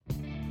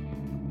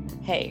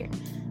Hey,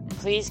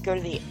 please go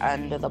to the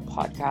end of the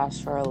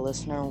podcast for a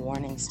listener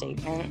warning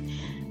statement,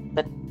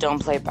 but don't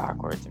play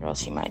backwards or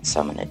else you might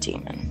summon a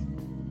demon.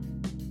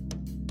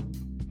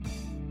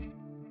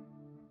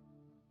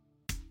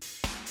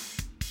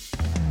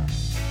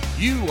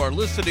 You are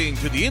listening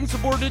to the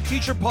Insubordinate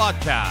Teacher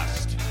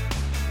Podcast.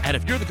 And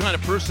if you're the kind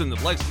of person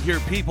that likes to hear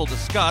people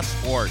discuss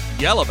or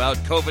yell about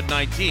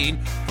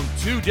COVID-19 from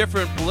two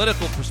different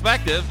political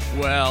perspectives,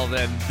 well,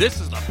 then this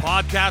is the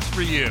podcast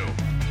for you.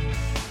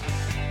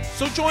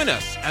 So join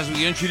us as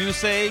we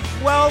introduce a,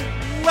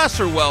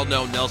 lesser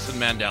well-known Nelson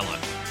Mandela.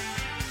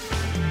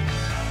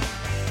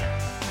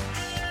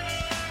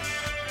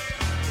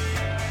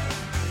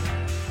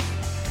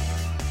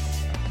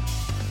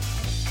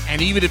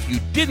 And even if you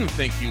didn't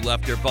think you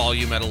left your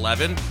volume at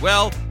 11,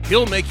 well,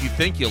 he'll make you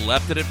think you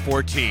left it at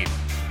 14.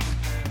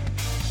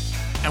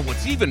 And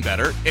what's even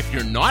better, if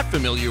you're not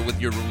familiar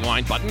with your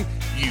rewind button,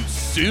 you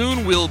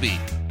soon will be,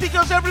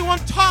 because everyone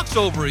talks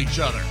over each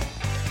other.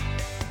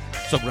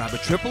 So grab a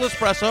triple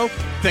espresso,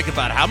 think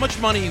about how much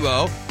money you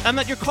owe, and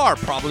that your car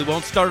probably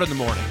won't start in the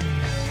morning.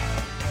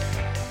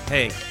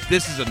 Hey,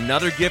 this is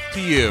another gift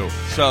to you,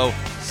 so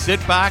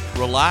sit back,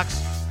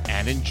 relax,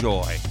 and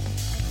enjoy.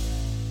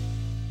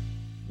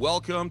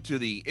 Welcome to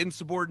the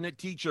Insubordinate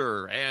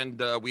Teacher,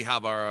 and we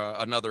have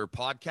another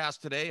podcast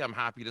today, I'm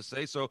happy to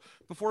say. So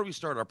before we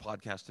start our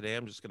podcast today,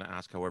 I'm just going to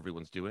ask how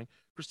everyone's doing.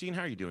 Christine,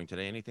 how are you doing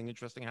today? Anything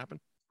interesting happen?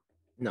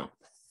 No.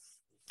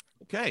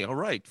 Okay, all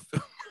right.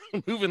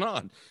 Moving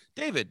on.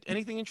 David,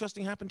 anything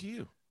interesting happen to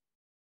you?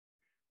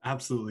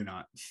 Absolutely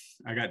not.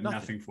 I got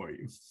nothing for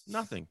you.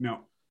 Nothing?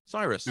 No.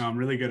 Cyrus? No, I'm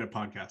really good at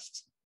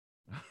podcasts.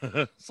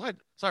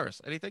 Cyrus,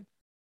 anything?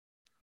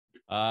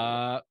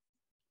 Oh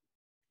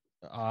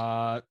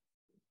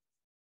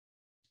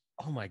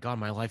my God,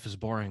 my life is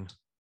boring.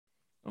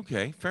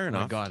 Okay, fair enough.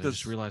 Oh my God, I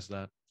just realized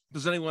that.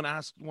 Does anyone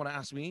want to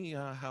ask me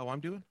how I'm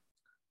doing?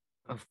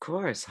 Of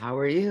course. How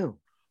are you?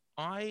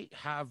 I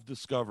have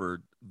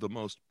discovered the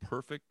most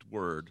perfect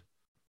word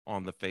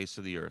on the face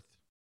of the earth.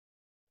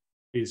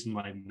 Please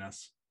enlighten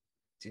us.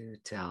 Do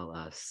tell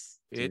us.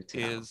 It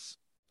is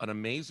an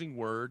amazing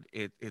word.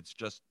 It's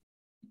just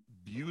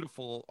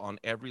beautiful on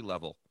every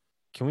level.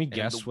 Can we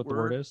guess what the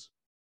word is?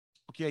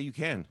 Okay, you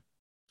can.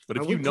 But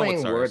Are if we you know it,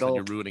 playing Cyrus, then Wordle?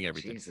 you're ruining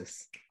everything.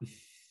 Jesus.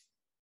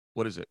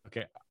 What is it?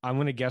 Okay, I'm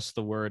going to guess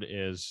the word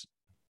is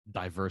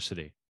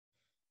diversity.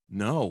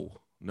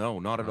 No,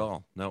 not at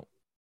all. No.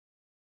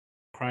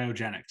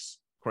 Cryogenics.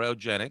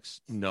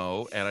 Cryogenics,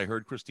 no. And I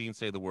heard Christine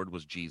say the word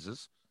was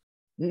Jesus.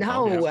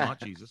 No. It's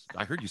not Jesus.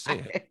 I heard you say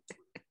it.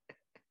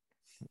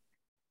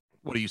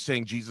 What are you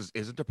saying? Jesus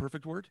isn't a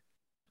perfect word?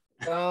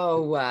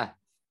 Oh.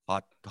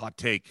 Hot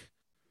take.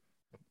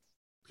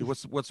 Okay,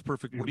 what's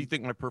perfect? What do you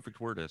think my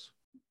perfect word is?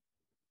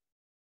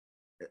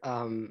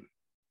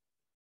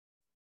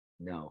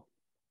 No.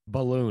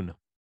 Balloon.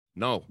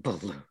 No.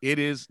 Balloon. It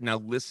is, now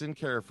listen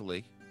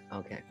carefully.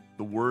 Okay.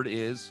 The word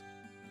is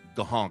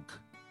gahonk.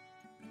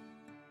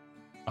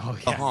 Oh,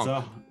 yeah.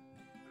 Gahonk.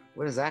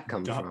 Where does that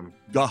come from?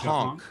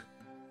 Gahonk.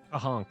 A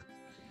honk.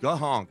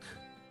 Gahonk.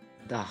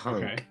 The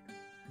hunk. Okay.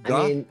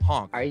 I mean,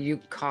 Gahonk. are you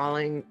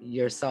calling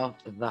yourself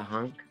the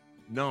hunk?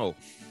 No.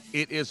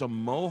 It is a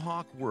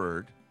Mohawk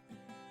word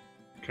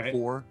Okay.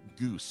 for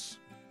goose.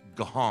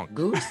 Gahonk.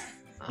 Goose?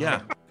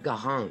 Yeah.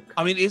 Gahunk.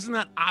 I mean, isn't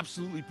that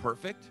absolutely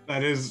perfect?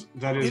 That is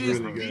It is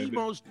really the good.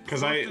 most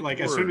Because I perfect like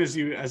word.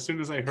 as soon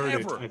as I heard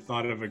Ever. it, I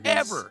thought of a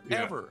goose.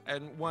 Ever.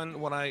 And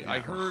when I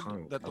heard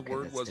Gahonk. that the Okay,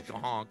 word that's was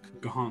different. gahonk,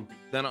 Gahonk.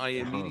 then I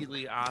Gahonk.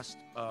 immediately asked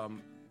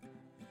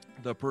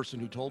the person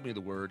who told me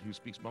the word, who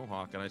speaks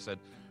Mohawk, and I said,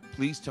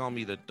 please tell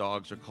me that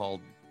dogs are called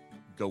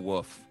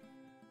gawoof.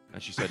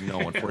 And she said, no,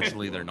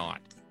 unfortunately they're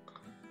not.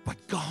 But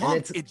And gahonk,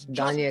 it's it's just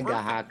Ganya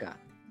perfect. Gahaka.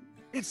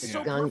 It's It's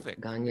so Gan- perfect.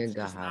 Ganya It's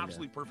just an Gahaga.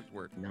 absolutely perfect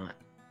word. Not.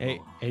 Hey,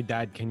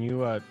 Dad, can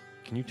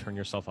you turn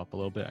yourself up a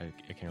little bit? I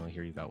can't really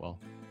hear you that well.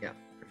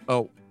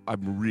 Oh,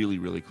 I'm really,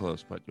 really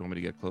close, but you want me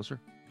to get closer?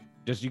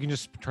 You can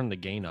just turn the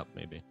gain up,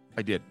 maybe.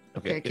 I did.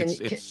 Okay, Okay,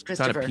 it's kind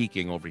of Christopher.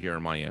 peaking over here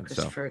on my end. So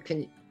Christopher,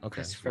 can you? Okay.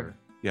 Christopher.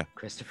 Yeah.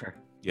 Christopher,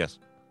 yes,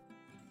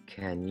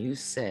 can you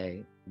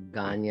say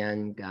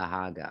Ganyan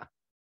Gahaga?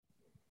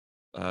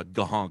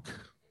 gahonk.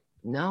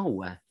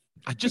 No.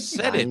 I just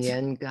said it.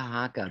 Ganyan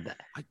Gahaga.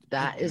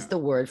 That is yeah. the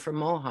word for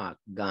Mohawk.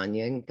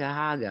 Ganyan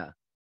Gahaga.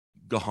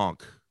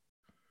 Gahonk.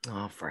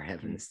 Oh, for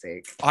heaven's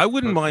sake. I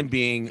wouldn't mind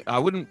being. I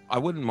wouldn't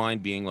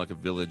mind being like a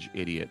village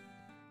idiot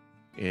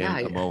in Yeah,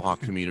 a yeah.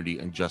 Mohawk community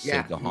and just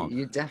Yeah, say gahonk.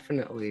 you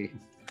definitely.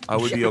 I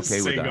would be okay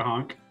Say with that.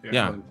 Gahonk.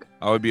 Yeah.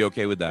 I would be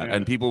okay with that, Yeah.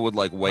 and people would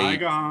like Hi, wait.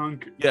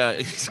 Gahonk.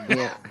 Yeah,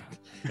 Yeah.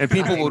 and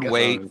people Hi, would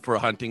wait gahonk. for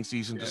hunting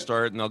season to Yeah.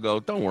 start, and they'll go,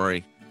 "Don't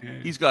worry, Yeah.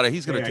 he's gonna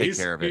Yeah, take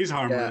care of it. He's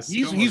harmless.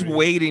 He's Don't worry.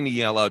 waiting to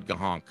yell out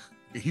gahonk.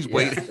 He's Yeah,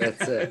 waiting.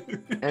 that's it.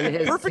 And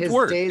his, Perfect his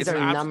word. days It's are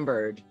an abs-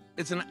 numbered.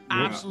 It's an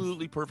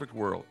absolutely perfect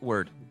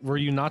word. Were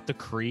you not the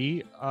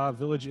Cree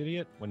village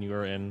idiot when you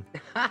were in?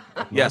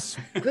 Yes,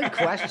 Good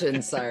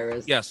question,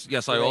 Cyrus. yes.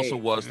 I also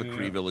Great. was the Yeah.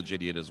 Cree village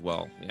idiot as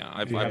well. Yeah,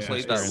 I've Yeah,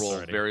 played that experience role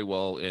already. very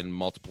well in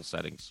multiple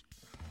settings.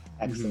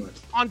 Excellent.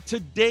 On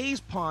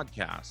today's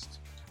podcast,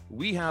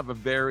 we have a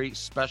very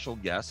special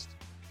guest.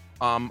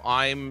 I'm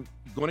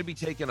going to be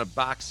taking a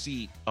back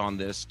seat on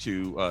this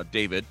to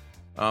David.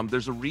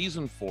 There's a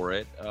reason for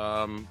it.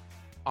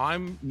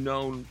 I'm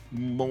known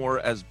more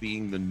as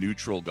being the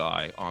neutral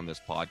guy on this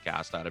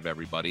podcast out of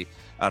everybody,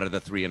 out of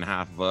the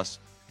 3.5 of us.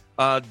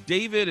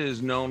 David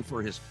is known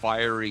for his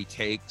fiery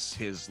takes,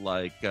 his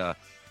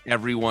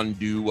everyone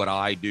do what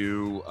I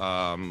do.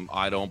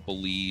 I don't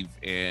believe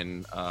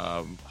in,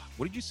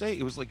 what did you say?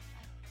 It was like,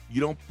 you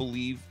don't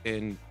believe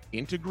in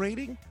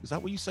integrating? Is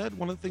that what you said?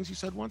 One of the things you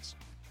said once?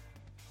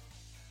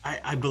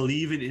 I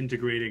believe in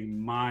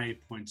integrating my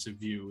points of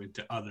view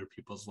into other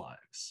people's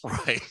lives.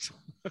 Right.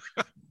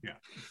 Yeah.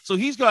 So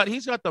he's got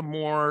the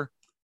more,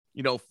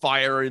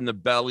 fire in the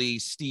belly,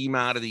 steam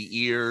out of the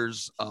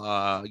ears.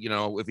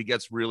 If he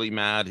gets really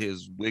mad,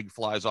 his wig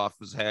flies off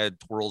his head,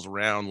 twirls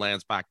around,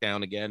 lands back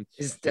down again.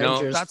 His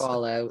dentures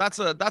fall out.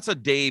 That's a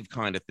Dave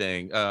kind of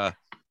thing.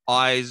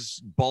 Eyes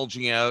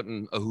bulging out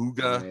and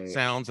ahooga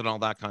sounds and all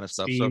that kind of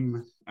stuff.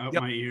 Steam out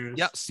my ears.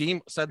 Yeah,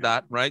 steam said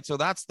that, right? So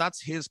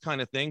that's his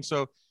kind of thing.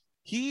 So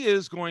he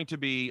is going to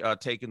be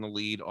taking the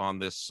lead on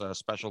this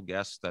special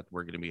guest that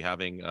we're going to be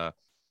having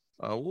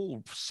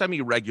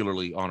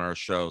semi-regularly on our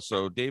show.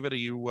 So David, are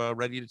you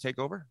ready to take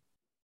over?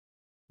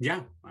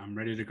 Yeah, I'm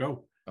ready to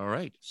go. All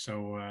right.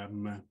 So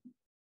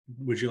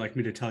would you like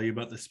me to tell you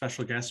about the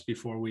special guest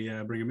before we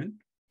bring him in?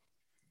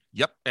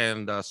 Yep.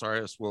 And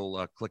Cyrus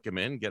will click him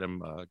in, get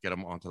him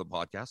onto the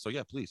podcast. So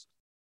yeah, please.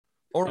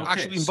 Or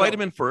actually invite him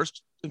in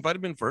first.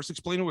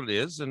 Explain what it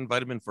is and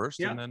invite him in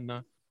first, and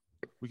then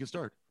we can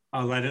start.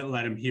 I'll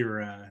let him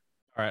hear.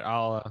 All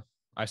right,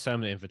 I send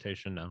him the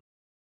invitation now.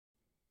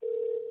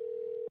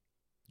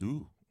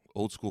 Ooh,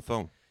 old school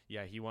phone.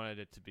 Yeah, he wanted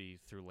it to be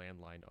through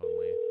landline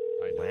only.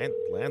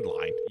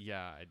 Landline?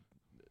 Yeah,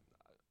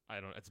 I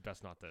don't. It's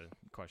best not to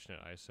question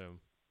it, I assume.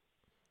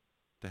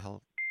 The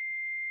hell?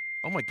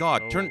 Oh my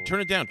God! Turn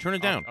it down. Turn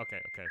it down. Okay.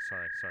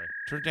 Sorry.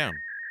 Turn it down.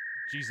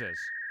 Jesus.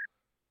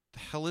 The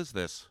hell is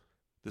this?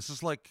 This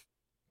is like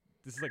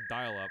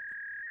dial up.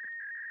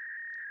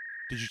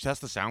 Did you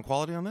test the sound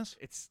quality on this?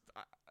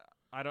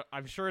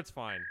 I'm sure it's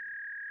fine.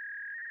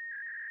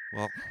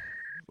 Well,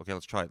 okay,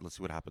 let's try it. Let's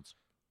see what happens.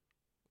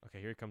 Okay,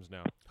 here it comes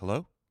now.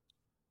 Hello?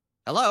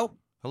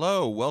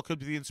 Hello. Welcome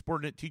to the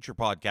Insubordinate Teacher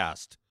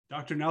Podcast.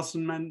 Dr.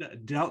 Nelson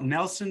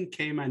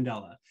K.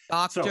 Mandela.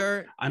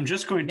 Dr. So, I'm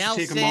just going to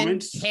Nelson take a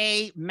moment.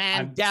 K.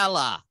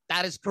 Mandela.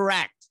 That is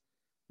correct.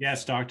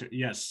 Yes, doctor.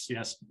 Yes,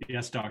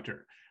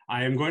 doctor.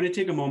 I am going to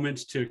take a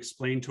moment to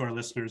explain to our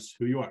listeners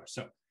who you are.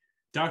 So,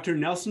 Dr.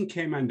 Nelson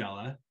K.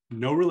 Mandela,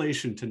 no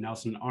relation to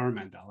Nelson R.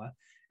 Mandela,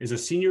 is a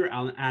senior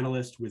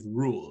analyst with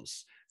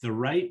Rules, the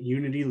Right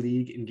Unity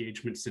League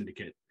Engagement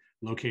Syndicate,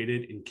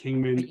 located in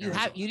Kingman.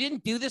 You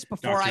didn't do this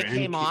before I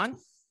came on?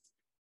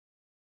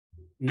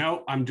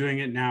 No, I'm doing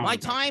it now. My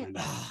time?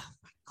 Oh,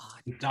 my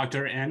God.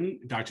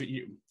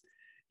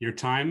 Your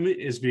time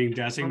is being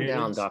designated.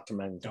 Calm down, Dr.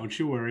 Mandela. Don't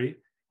you worry.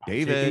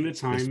 David,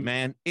 this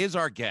man is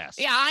our guest.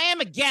 Yeah, I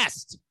am a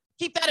guest.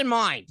 Keep that in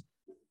mind.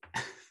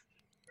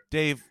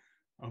 Dave.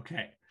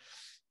 Okay.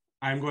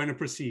 I'm going to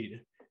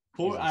proceed.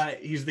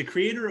 He's the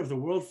creator of the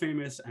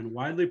world-famous and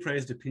widely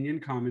praised opinion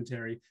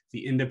commentary,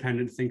 The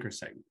Independent Thinker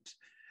segment.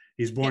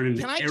 He's born in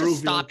Can I Aéroville, just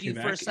stop you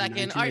Quebec, for a second?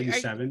 in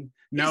 1987.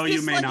 No, is you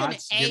this may like not. An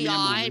Give me a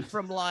AI moment.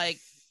 from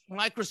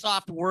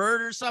Microsoft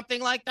Word or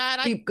something like that?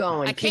 Keep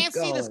going. I can't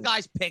see this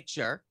guy's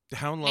picture.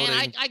 Downloading.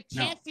 And I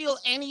can't feel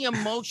any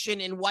emotion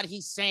in what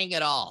he's saying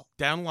at all.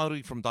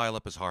 Downloading from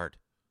dial-up is hard.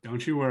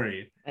 Don't you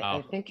worry.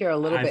 I think you're a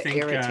little bit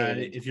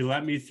irritated. If you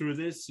let me through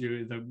this,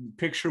 the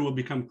picture will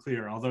become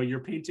clear, although you're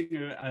painting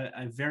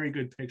a very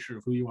good picture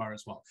of who you are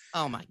as well.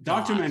 Oh, my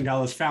God. Dr.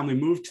 Mandela's family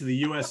moved to the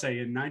USA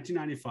in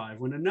 1995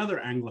 when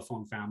another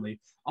Anglophone family,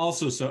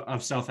 also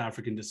of South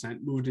African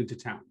descent, moved into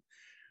town.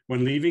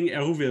 When leaving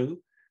Aéroville,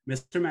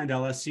 Mr.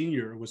 Mandela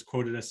Sr. was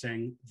quoted as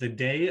saying, "The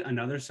day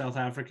another South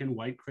African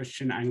white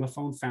Christian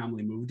Anglophone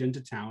family moved into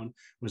town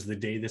was the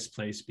day this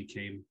place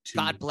became too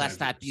God bless diverse."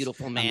 that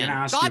beautiful man. I'm going to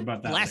ask you God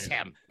about that bless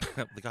later.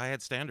 him. The guy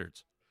had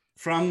standards.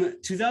 From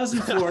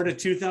 2004 to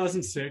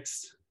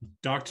 2006,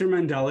 Dr.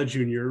 Mandela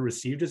Jr.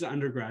 received his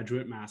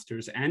undergraduate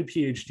master's and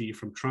PhD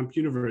from Trump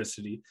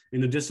University in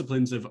the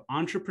disciplines of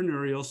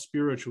entrepreneurial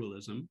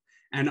spiritualism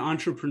and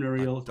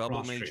entrepreneurial double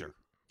cross-training. major.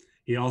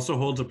 He also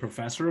holds a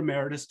professor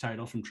emeritus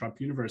title from Trump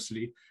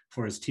University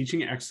for his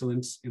teaching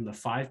excellence in the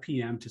 5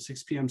 p.m. to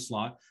 6 p.m.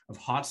 slot of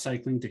Hot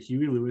Cycling to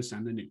Huey Lewis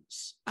and the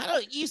News.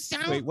 You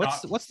sound... Wait,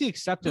 what's the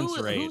acceptance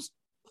rate?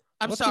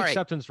 I'm sorry. The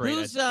acceptance rate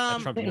Who's at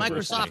Trump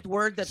University? Microsoft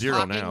Word that's 0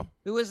 talking? now.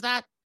 Who is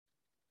that?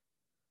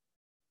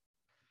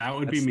 That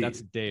would be me.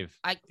 That's Dave.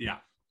 Yeah.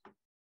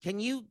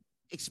 Can you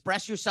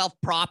express yourself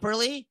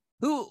properly?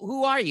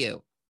 Who are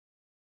you?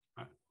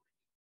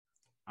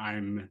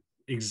 I'm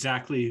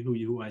exactly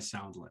who I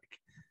sound like.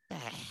 The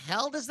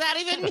hell does that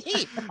even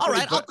mean? All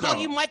right, I'll call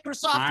you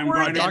Microsoft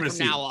Word then from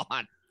now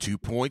on. 2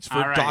 points for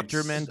right.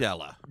 Dr.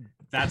 Mandela.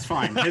 That's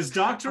fine. His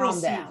doctoral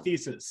Calm down.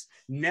 thesis,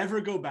 Never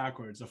Go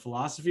Backwards, a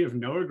philosophy of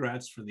no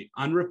regrets for the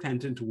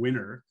unrepentant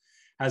winner,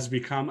 has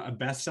become a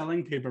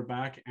best-selling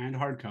paperback and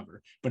hardcover,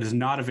 but is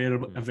not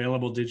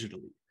available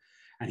digitally.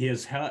 And he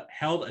has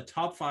held a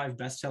top 5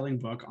 best-selling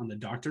book on the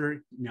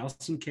Dr.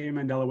 Nelson K.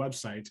 Mandela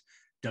website,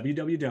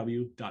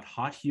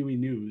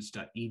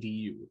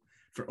 www.hothueynews.edu,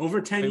 for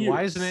over 10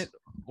 years.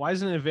 Why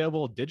isn't it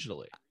available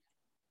digitally?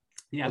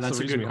 Yeah, that's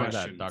a good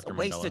question. It's a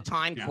waste of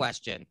time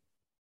question.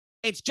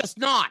 It's just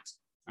not.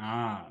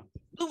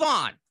 Move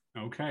on.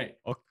 Okay.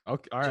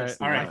 Okay. All right.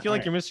 I feel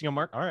like you're missing a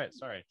mark. All right.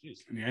 Sorry. Jeez.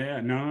 Yeah.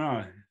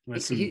 No.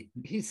 Listen.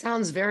 He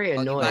sounds very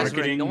annoying.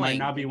 Marketing might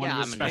not be one of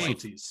his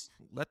specialties.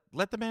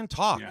 Let the man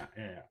talk. Yeah.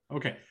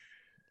 Okay.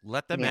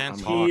 Let the man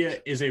talk. He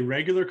is a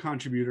regular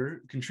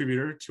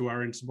contributor to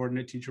our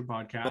Insubordinate Teacher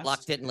podcast.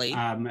 Reluctantly.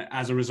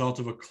 As a result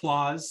of a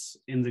clause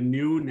in the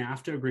new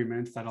NAFTA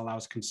agreement that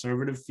allows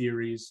conservative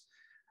theories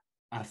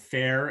a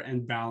fair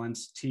and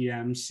balanced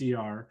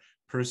TMCR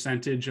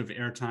percentage of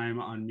airtime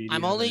on media.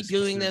 I'm only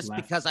doing this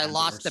because I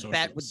lost a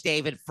bet with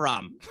David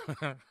Frum.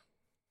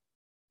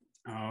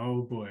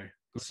 Oh boy.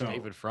 Who's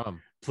David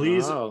Frum?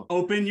 Please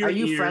open your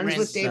ears, friends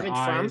with David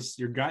Frum?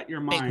 Your gut, your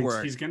mind.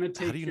 He's going to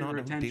take your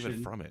attention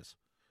David Frum is?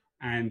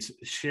 And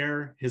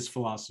share his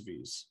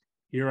philosophies.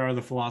 Here are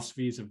the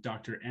philosophies of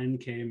Dr.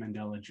 N.K.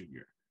 Mandela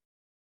Jr.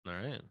 All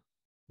right.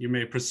 You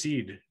may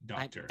proceed,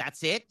 Doctor.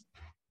 That's it?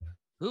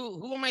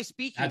 Who am I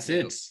speaking to? That's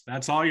it.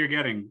 That's all you're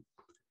getting.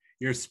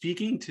 You're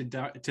speaking to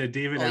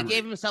David Emery. He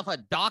gave himself a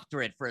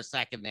doctorate for a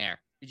second there.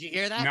 Did you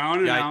hear that?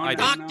 No.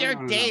 Dr.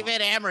 David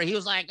Emery. He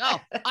was like,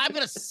 I'm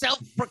going to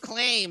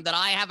self-proclaim that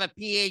I have a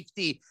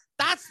PhD.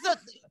 That's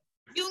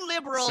you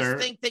liberals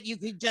think that you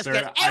can just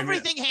get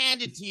everything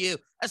handed to you,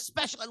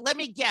 especially, let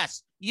me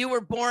guess, you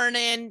were born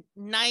in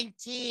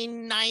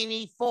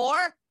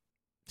 1994?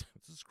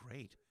 This is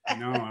great.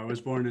 No, I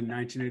was born in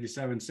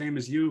 1987, same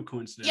as you,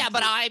 coincidentally. Yeah,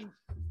 but I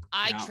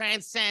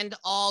transcend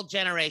all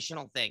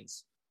generational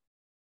things.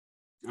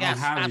 Yes,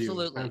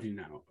 absolutely. Have you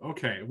now?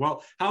 Okay.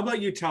 Well, how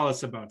about you tell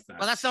us about that?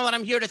 Well, that's not what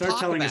I'm here to talk about.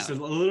 Start telling us a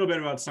little bit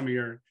about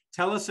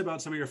tell us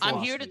about some of your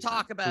philosophies. I'm here to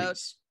talk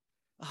about,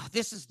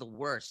 this is the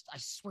worst. I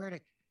swear to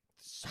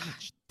so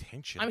much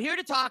tension. I'm here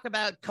to talk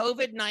about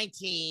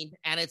COVID-19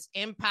 and its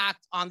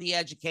impact on the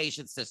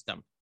education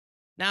system.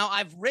 Now,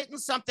 I've written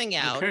something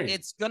out. Okay.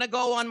 It's going to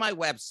go on my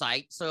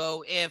website.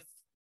 So if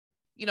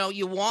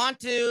you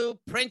want to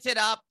print it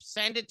up,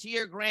 send it to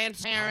your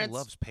grandparents,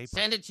 loves paper.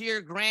 Send it to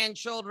your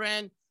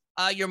grandchildren.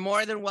 You're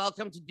more than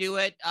welcome to do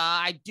it.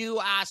 I do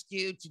ask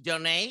you to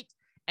donate,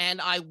 and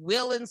I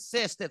will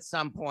insist at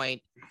some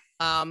point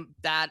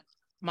that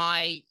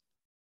my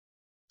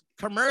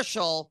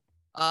commercial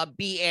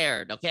be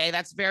aired. Okay,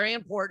 that's very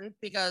important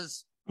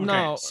because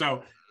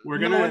So we're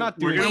gonna worry about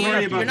you're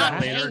that not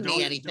later. paying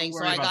me anything,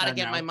 so I gotta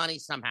get my money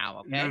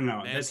somehow. Okay.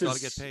 No. This gotta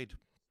get paid.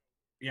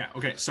 Yeah.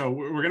 Okay. So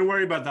we're gonna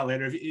worry about that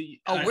later.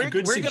 We're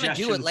gonna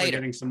do it later.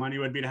 Getting some money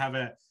would be to have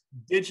a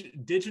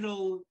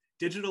digital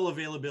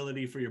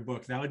availability for your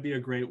book. That would be a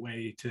great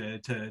way to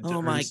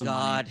oh my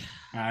God,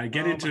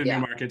 get into a new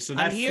market. So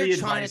that's I'm here free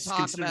trying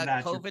advice. to talk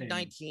about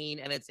COVID-19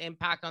 and its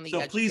impact on the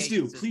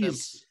education system.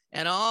 Please.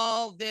 And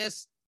all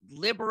this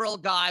liberal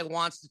guy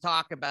wants to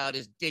talk about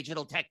is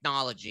digital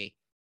technology.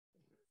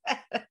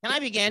 Can I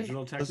begin? Can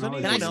I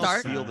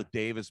start? Feel that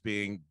Dave is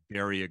being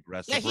very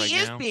aggressive. Yeah, he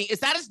is being. Is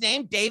that his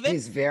name, David?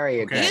 He's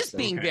very aggressive. He is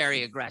being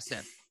very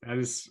aggressive. That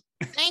is.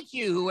 Thank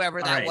you, whoever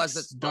that was.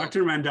 That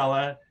Dr.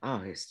 Mandela.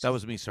 That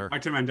was me, sir.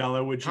 Dr.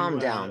 Mandela, would you calm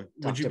down?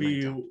 Would you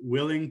be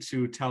willing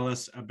to tell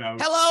us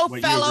about? Hello,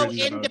 fellow.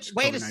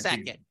 Wait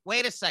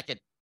a second.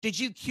 Did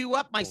you queue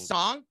up my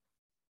song?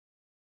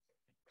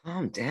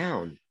 Calm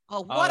down.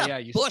 Oh, what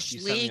a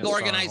Bush League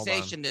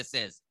organization this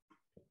is.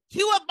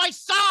 Cue up my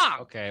song.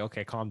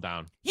 Okay, calm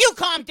down. You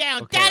calm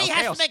down. Daddy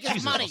has to make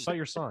his money. I'll start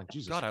your song.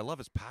 Jesus. God, I love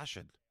his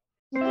passion.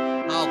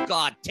 Oh,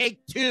 God,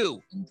 take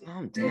 2.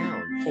 Calm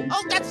down.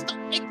 Oh, that's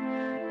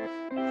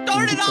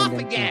start it off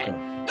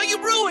again. No,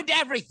 you ruined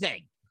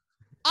everything.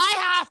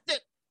 I have to.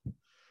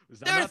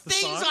 There are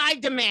things I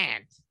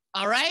demand,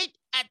 all right?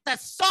 The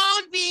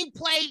song being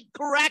played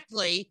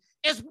correctly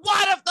is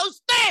one of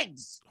those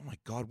things. Oh my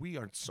God, we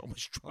are in so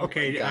much trouble.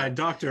 Okay,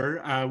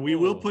 Doctor, we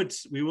will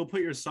put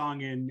your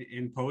song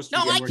in post. No,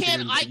 I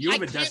can't. You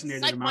have a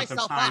designated amount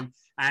of time,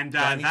 and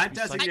that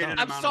designated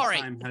amount of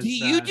time has do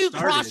you do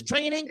cross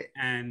training?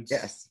 And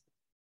yes.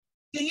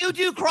 Do you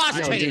do cross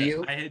training? Do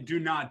you? I do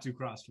not do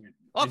cross training.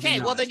 Okay,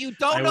 well then you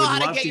don't know how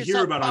to get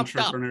yourself pumped up. I would love to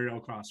hear about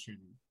entrepreneurial cross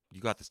training. You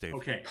got this, Dave.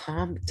 Okay.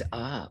 Pumped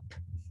up.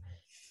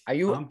 Are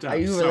you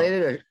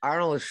related to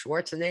Arnold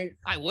Schwarzenegger?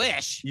 I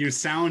wish. You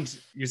sound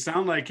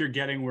like you're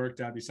getting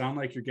worked up. You sound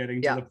like you're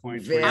getting to the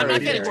point where I'm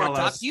not getting worked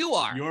up. You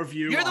are. Your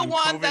view. You're the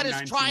one COVID-19 that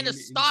is trying to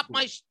stop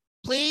my.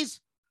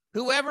 Please,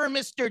 whoever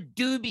Mr.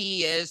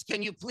 Doobie is,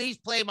 can you please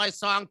play my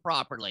song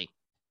properly?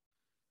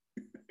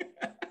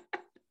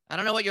 I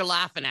don't know what you're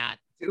laughing at.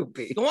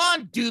 Doobie. Go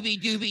on,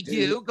 Doobie Doobie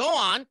Doo. Go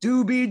on.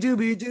 Doobie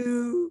Doobie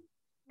Doo.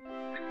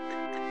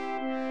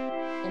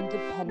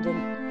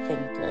 Independent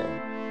thinker.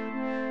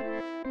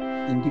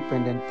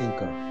 Independent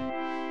thinker.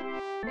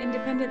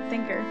 Independent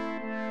thinker.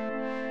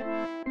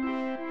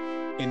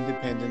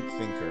 Independent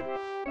thinker.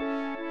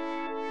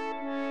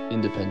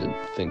 Independent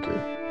thinker.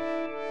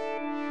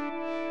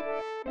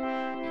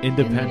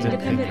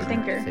 Independent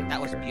thinker.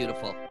 That was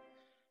beautiful.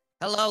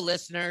 Hello,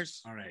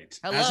 listeners. All right.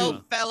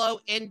 Hello, fellow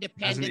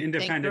independent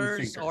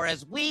thinkers, or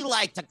as we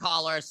like to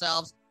call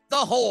ourselves, the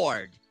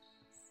Horde.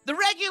 The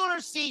regular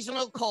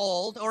seasonal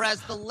cold, or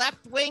as the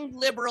left-wing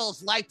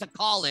liberals like to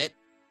call it,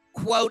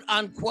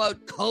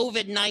 quote-unquote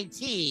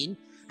COVID-19,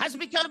 has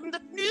become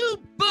the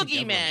new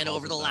boogeyman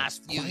over the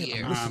last few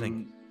years.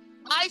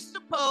 I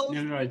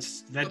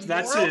suppose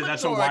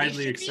that's a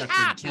widely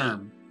accepted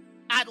term.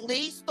 At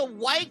least the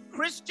white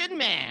Christian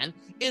man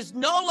is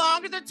no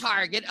longer the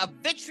target of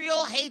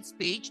vitriol hate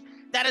speech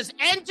that has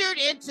entered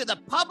into the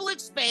public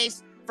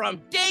space from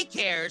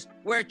daycares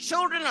where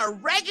children are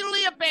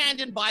regularly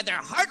abandoned by their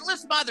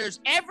heartless mothers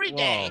every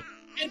day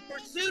in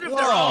pursuit of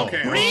their own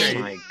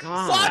greed,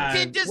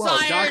 wanted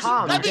desires,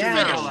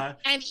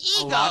 and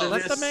ego.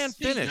 Let the man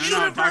finish.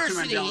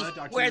 Universities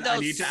where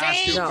those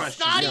same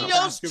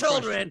snotty-nosed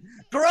children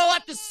grow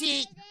up to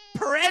see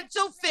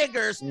parental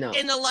figures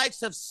in the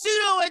likes of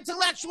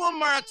pseudo-intellectual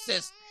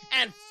Marxists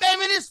and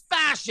feminist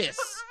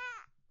fascists.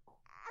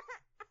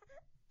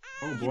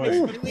 Oh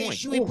boy!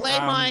 Should we play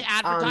my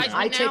advertisement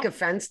I now? take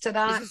offense to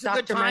that,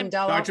 Dr.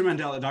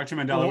 Mandela. Dr.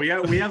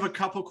 Mandela, we have a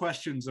couple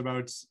questions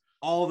about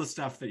all the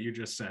stuff that you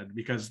just said,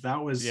 because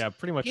that was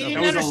pretty much. You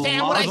didn't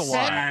understand what I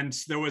said, and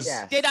there was.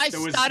 Did I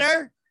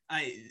stutter?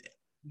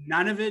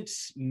 None of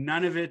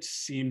it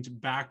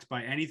seemed backed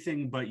by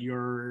anything but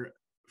your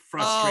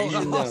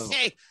frustration. Oh,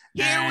 okay.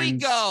 Here we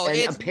go.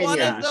 It's one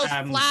of those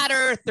flat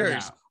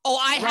earthers. Yeah. Oh,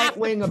 I have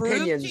to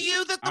prove to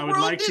you that the world is round? I would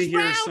like to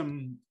hear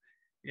some.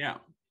 Yeah.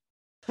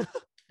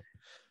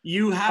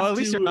 You have at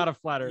least you're not a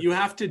flat earther. You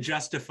have to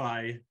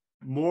justify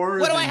more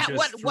what than do I have?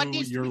 just what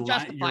needs to be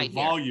justified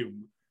your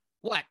volume.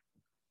 What?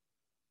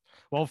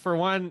 Well, for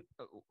one,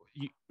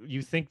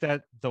 you think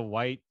that the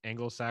white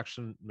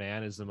Anglo-Saxon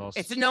man is the most...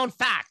 It's a known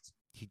fact.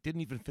 He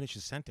didn't even finish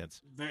his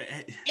sentence.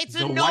 It's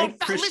a known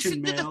fact.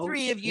 Listen to the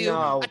three of you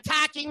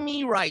attacking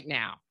me right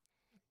now.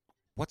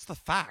 What's the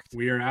fact?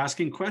 We are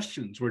asking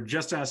questions. We're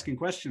just asking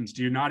questions.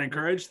 Do you not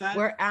encourage that?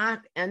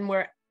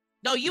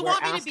 No, you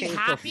want me to be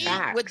happy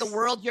with the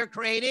world you're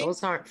creating?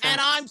 Those aren't facts.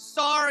 And I'm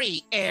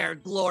sorry, Air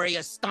Gloria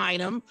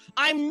Steinem.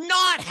 I'm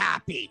not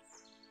happy.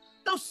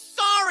 So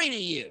sorry to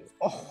you.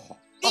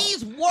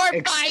 These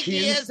warped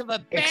ideas of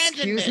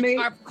abandonment,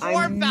 our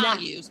core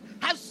values,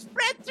 have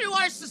spread through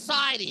our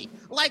society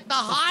like the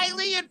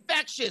highly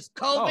infectious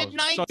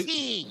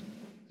COVID-19.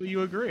 So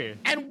you agree?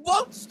 And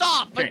won't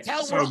stop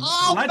until we're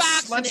all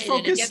vaccinated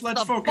against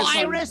the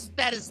virus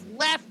that is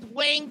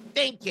left-wing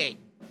thinking.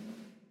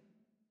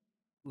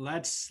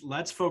 Let's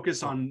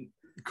focus on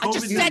COVID-19. I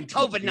just said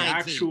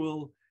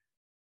COVID-19.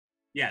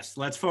 Yes,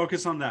 let's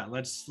focus on that.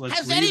 Let's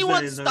Has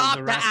anyone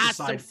stopped to ask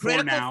some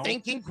critical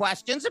thinking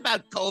questions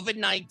about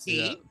COVID-19?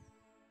 Yeah.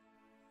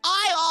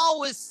 I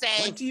always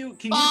say, can you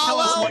tell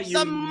us what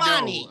you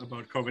money know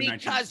about COVID-19?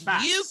 Because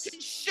you can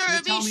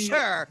sure be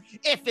sure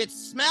if it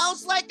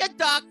smells like a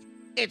duck,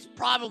 it's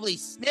probably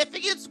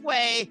sniffing its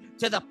way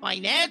to the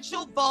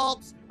financial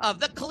vaults of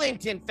the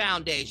Clinton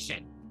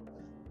Foundation.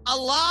 A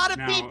lot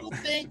of people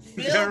think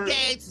Bill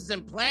Gates is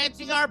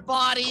implanting our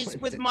bodies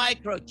with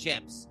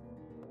microchips.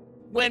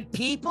 When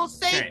people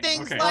say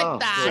things like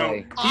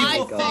that, I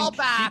fall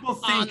back on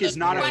the questions,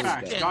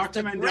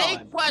 Dr. the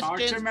great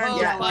questions posed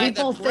by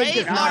the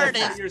great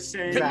artist,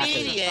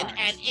 comedian,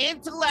 and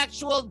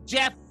intellectual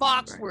Jeff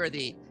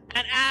Foxworthy,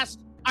 and ask,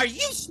 are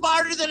you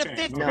smarter than a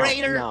fifth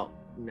grader?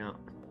 No.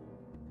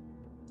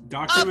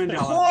 Dr. Mandela,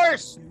 of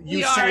course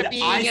we are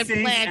being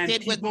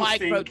implanted with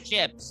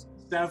microchips.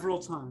 Several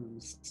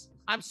times.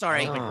 I'm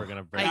sorry.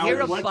 I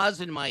hear a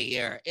buzz in my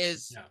ear.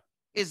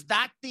 Is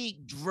that the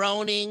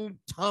droning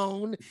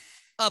tone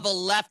of a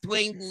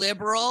left-wing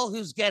liberal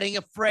who's getting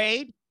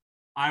afraid?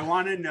 I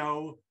want to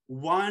know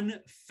one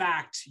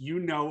fact you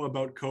know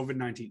about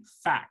COVID-19.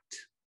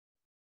 Fact.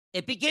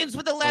 It begins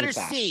with the letter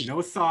C.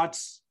 No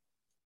thoughts.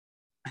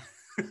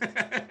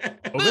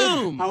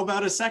 Boom! How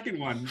about a second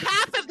one?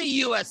 Half of the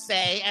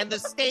USA and the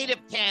state of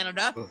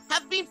Canada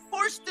have been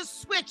forced to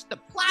switch the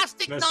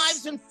plastic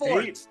knives and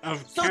forks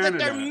so that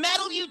their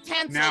metal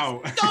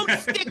utensils don't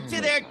stick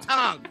to their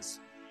tongues.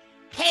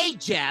 Hey,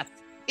 Jeff,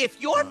 if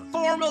your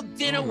formal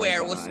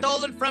dinnerware was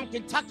stolen from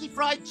Kentucky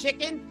Fried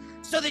Chicken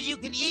so that you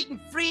can eat in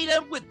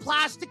freedom with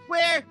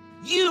plasticware,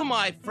 you,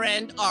 my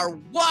friend, are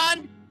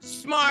one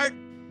smart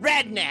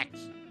redneck.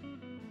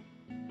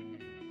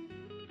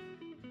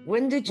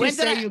 When did you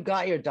say you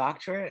got your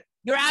doctorate?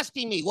 You're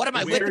asking me. What am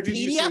I, Wikipedia? Where did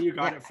you say you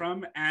got it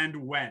from and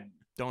when?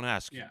 Don't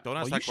ask. Yeah. Don't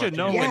ask you that should question.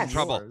 know. You're in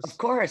trouble. Of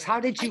course.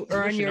 How did you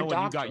earn your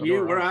doctorate?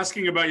 We're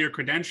asking about your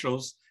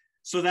credentials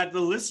so that the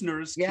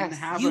listeners can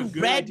have a good idea.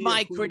 You read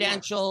my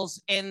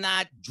credentials in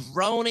that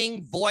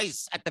droning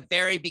voice at the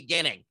very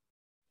beginning.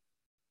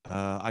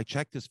 I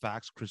checked his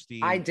facts,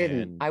 Christine. I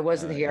didn't. I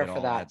wasn't here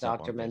for that,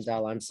 Dr.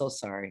 Mandela. I'm so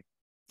sorry.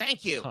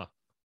 Thank you.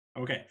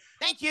 Okay.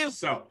 Thank you.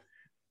 So,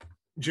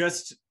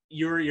 just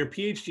your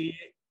PhD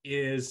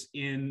is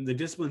in the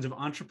disciplines of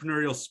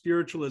entrepreneurial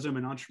spiritualism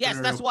and entrepreneurial. Yes,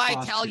 that's why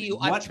I tell you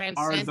I've What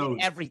transcended are those?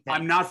 everything.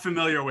 I'm not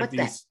familiar with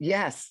these.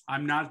 Yes.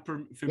 I'm not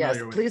familiar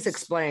Yes, with please these.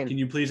 explain. Can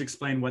you please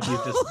explain what these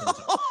disciplines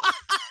are?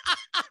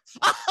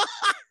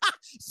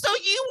 So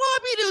you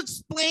want me to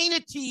explain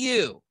it to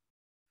you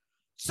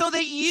so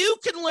that you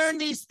can learn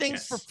these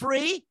things for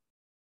free?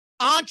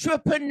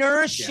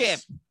 Entrepreneurship.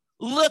 Yes.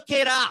 Look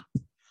it up.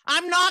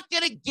 I'm not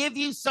going to give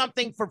you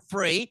something for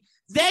free.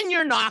 Then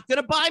you're not going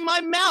to buy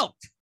my milk.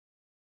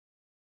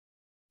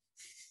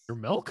 Your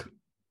milk?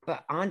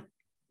 But on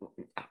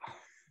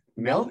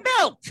Milk?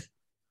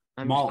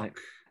 Milk.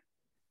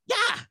 Yeah.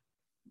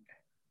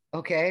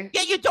 Okay.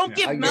 Yeah, you don't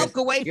give milk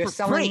away you're for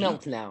selling free.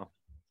 milk now.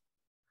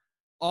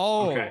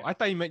 Oh, Okay. I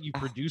thought you meant you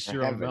produce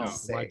your own milk.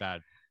 heavens My sake.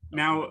 bad.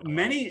 Now,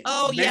 many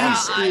Oh, many yeah,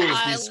 schools,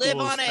 I these live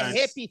schools on a that-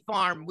 hippie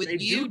farm with they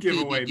do you, give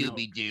away doobie milk.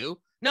 doobie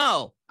doo.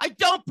 No, I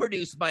don't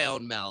produce my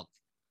own milk.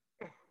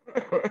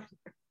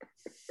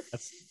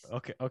 That's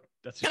okay. Okay,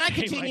 that's. a Can I shame,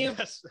 continue?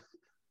 guess.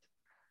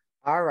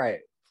 All right.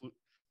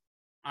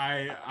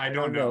 I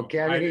don't know.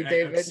 Can you,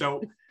 David?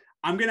 So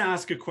I'm going to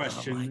ask a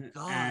question,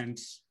 God. and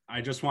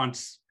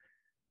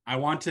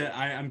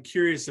I'm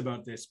curious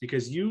about this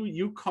because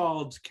you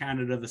called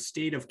Canada the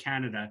state of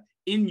Canada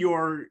in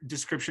your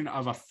description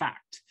of a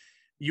fact.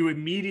 You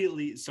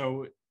immediately,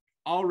 so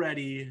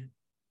already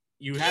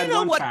you had know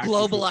one what fact, which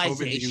was COVID globalization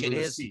begins with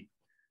a is? C.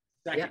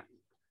 Second, Yeah.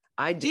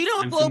 I Do do. you know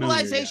what I'm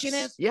familiar, globalization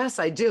yes. is? Yes,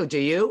 I do. Do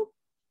you?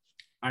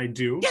 I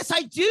do. Yes,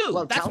 I do.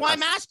 Well, That's tell why us.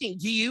 I'm asking.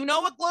 Do you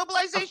know what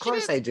globalization Of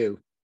course is? I do.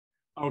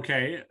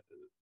 Okay.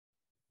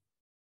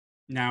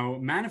 Now,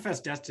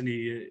 manifest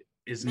destiny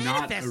is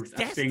not a Manifest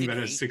thing that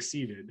destiny? has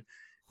succeeded.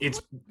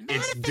 It's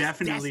Manifest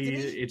definitely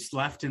destiny? it's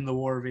left in the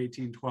War of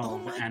 1812, Oh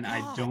my and I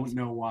God. don't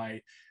know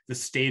why the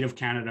state of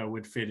Canada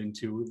would fit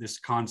into this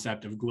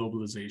concept of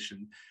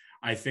globalization.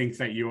 I think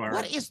that you are.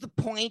 What is the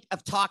point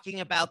of talking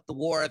about the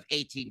War of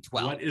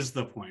 1812? What is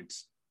the point?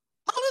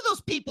 All of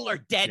those people are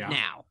dead Yeah.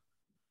 now.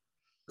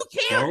 Who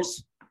Well,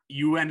 cares?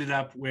 you ended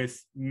up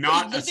with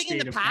not a living in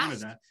state the of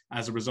past? Canada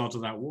as a result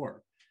of that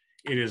war.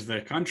 It is the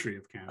country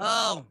of Canada.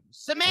 Oh,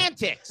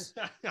 semantics.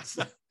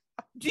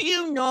 Do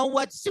you know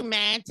what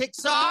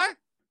semantics are?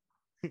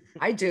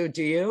 I do.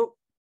 Do you?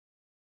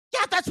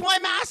 Yeah, that's why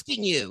I'm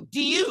asking you.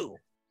 Do you?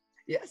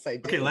 Yes, I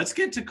do. Okay, let's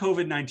get to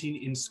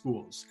COVID-19 in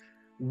schools.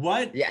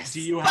 What Yes.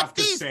 do you have But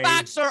to these say?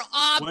 facts are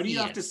obvious. What do you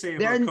have to say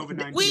They're- about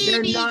COVID-19? We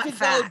They're need not to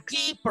facts. go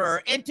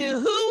deeper into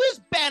who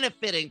is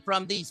benefiting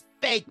from these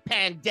fake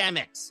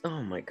pandemics.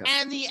 Oh my God.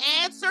 And the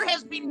answer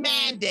has been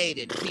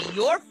mandated to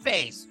your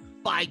face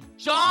by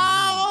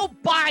Joe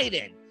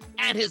Biden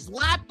and his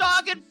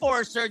lapdog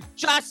enforcer,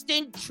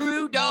 Justin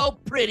Trudeau,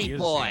 He pretty is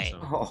boy.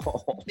 handsome.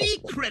 Oh. Be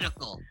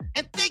critical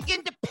and think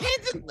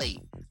independently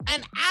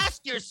and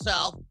ask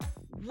yourself,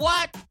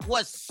 what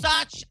was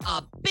such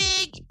a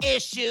big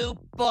issue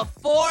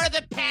before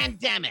the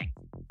pandemic?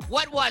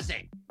 What was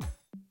it?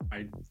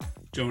 I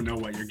don't know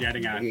what you're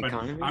getting at, The but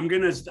economy? I'm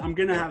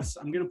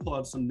gonna pull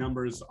out some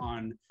numbers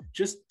on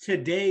just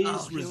today's Oh,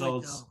 here we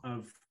results go.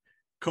 of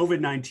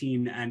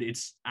COVID-19 and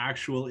its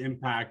actual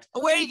impact.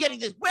 Where are you getting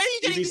this? Where are you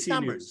getting these ABC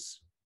numbers?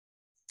 News.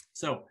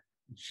 So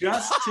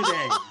just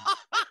today,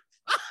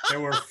 there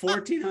were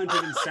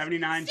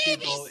 1,479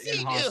 people CBC in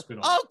News.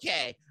 hospital.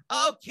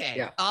 Okay.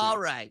 Yeah. All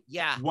right.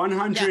 Yeah.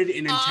 100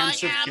 in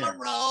intensive I am care. a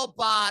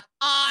robot.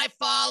 I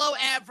follow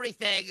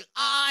everything.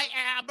 I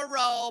am a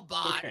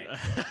robot. Okay.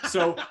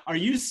 So are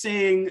you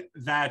saying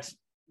that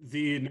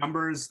the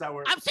numbers that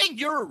were I'm saying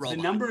you're a robot.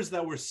 the numbers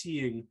that we're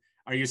seeing,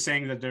 are you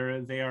saying that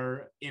they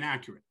are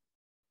inaccurate?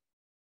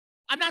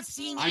 I'm not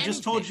seeing I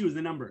just told anything. you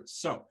the numbers.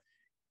 So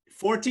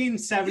You're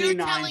 1,479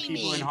 telling people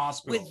me in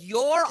hospital. with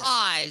your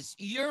eyes,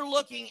 you're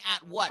looking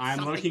at what? I'm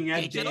Something looking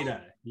at digital?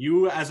 data.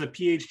 You, as a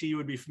PhD,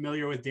 would be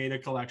familiar with data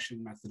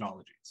collection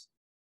methodologies.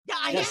 Yeah,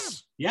 I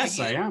Yes, yes,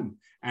 Are I you? am.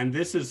 And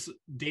this is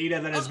data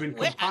that has am. been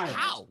Where- compiled.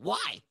 How?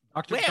 Why?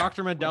 Dr. Where?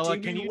 Dr. What do Mandela,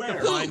 you can mean you where?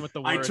 define Who? what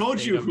the word I told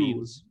you data who.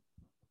 means?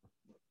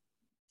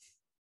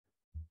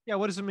 Yeah,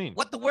 what does it mean?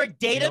 What the word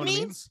data what it means?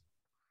 means?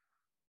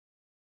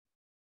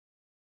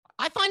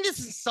 I find this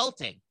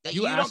insulting that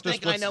you, You don't asked us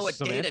think I what know what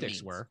data semantics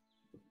means. were.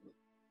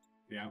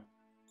 Yeah.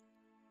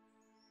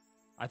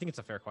 I think it's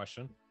a fair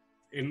question.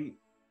 In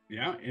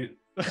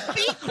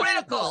Be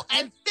critical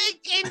and think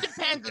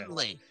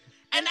independently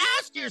and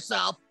ask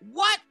yourself,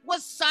 what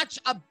was such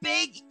a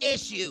big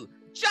issue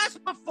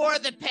just before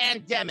the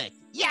pandemic?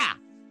 Yeah,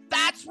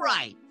 that's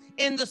right.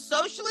 In the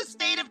socialist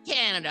state of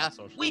Canada,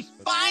 we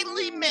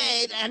finally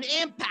made an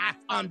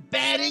impact on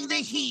banning the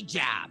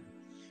hijab.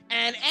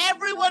 And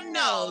everyone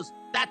knows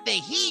that the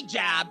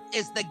hijab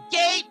is the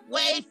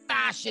gateway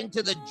fashion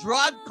to the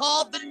drug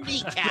called the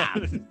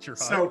niqab.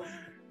 so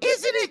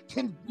Isn't it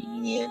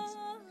convenient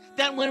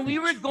that when we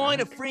were going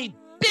to free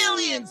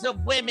billions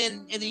of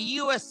women in the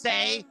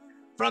USA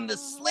from the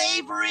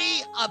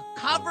slavery of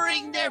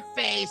covering their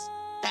face,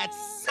 that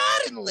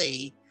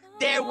suddenly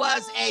there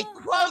was a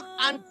quote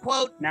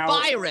unquote Now,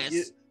 virus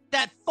you-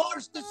 that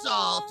forced us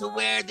all to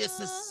wear this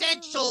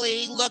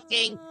essentially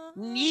looking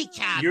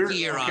kneecap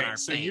gear on our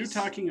so face. you're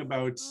talking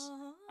about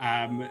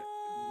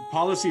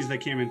policies that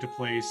came into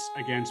place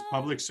against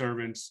public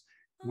servants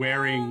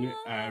wearing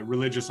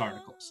religious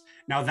articles.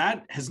 Now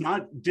that has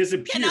not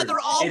disappeared. Yeah, they're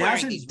all it wearing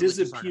hasn't these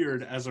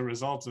disappeared as a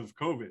result of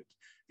COVID.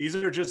 These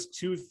are just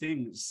two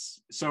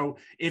things. So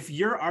if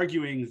you're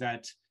arguing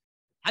that,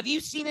 have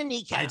you seen a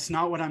kneecap? It's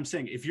not what I'm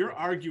saying. If you're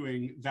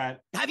arguing that,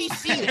 have you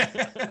seen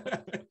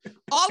it?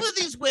 All of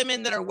these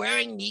women that are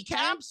wearing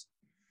kneecaps,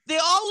 they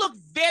all look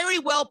very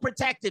well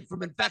protected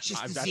from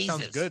infectious diseases. That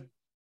sounds good,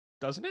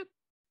 doesn't it?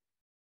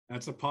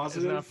 That's a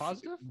positive. Isn't that a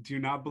positive? Do you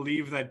not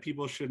believe that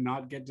people should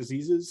not get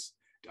diseases?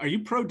 Are you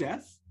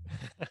pro-death?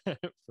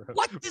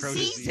 What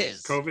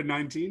diseases?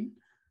 COVID-19?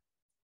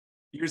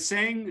 You're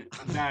saying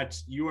that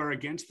you are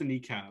against the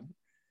niqab,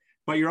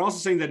 but you're also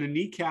saying that a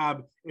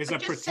niqab is a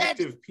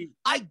protective piece.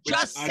 I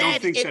just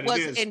said it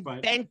was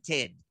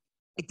invented.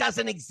 It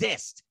doesn't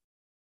exist.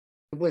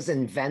 It was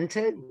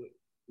invented?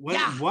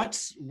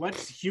 What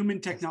human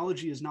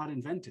technology is not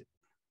invented?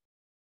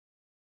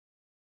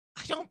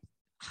 I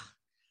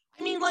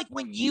mean, like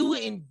when you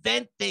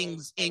invent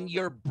things in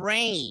your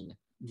brain.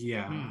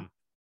 Yeah.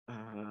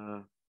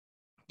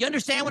 You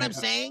understand what I'm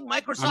saying?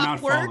 Microsoft I'm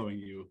not Word? following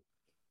you.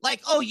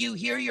 Like, oh, you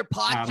hear your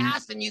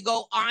podcast and you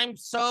go, I'm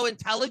so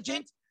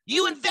intelligent.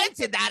 You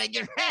invented that in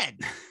your head.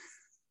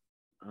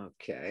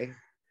 Okay.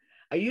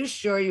 Are you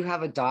sure you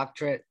have a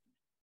doctorate?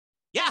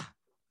 Yeah.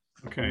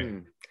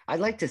 Okay.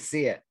 I'd like to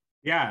see it.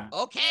 Yeah.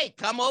 Okay,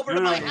 come over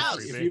to my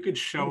house. If you could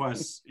show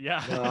us.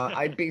 Yeah.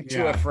 I'd be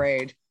too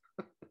afraid.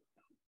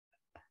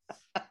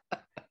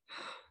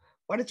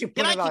 Why don't you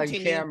put it on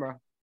camera?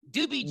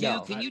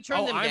 Doobie-doo, can you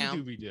turn them down?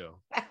 I'm Doobie-doo.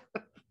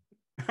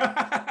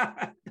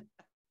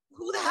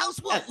 Who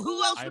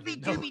else would be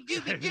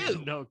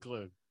Doobie-doo? No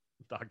clue.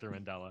 Dr.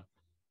 Mandela.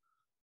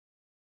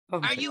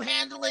 Are you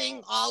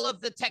handling all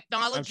of the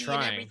technology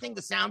and everything,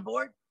 the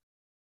soundboard?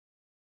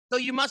 So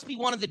you must be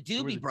one of the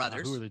Doobie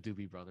Brothers. Who are the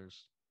Doobie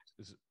Brothers?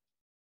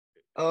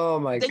 Oh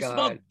my God. They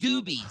smoked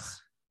doobies.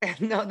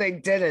 No, they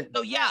didn't.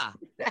 So yeah,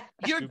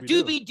 you're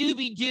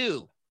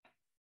Doobie-Doo.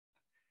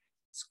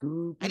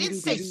 I didn't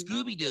say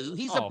Scooby-Doo.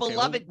 He's a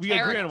beloved character. We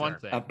agree on one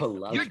thing. A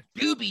beloved. You're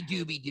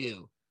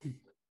Doobie-Doo.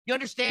 You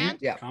understand?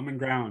 Yeah. Common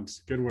ground.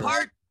 Good word.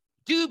 Part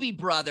Doobie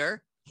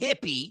brother,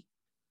 hippie,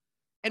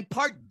 and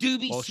part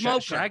Doobie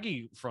smoker.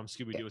 Shaggy from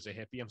Scooby-Doo is a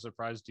hippie. I'm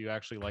surprised you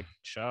actually like the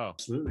show.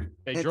 Absolutely.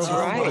 They That's drove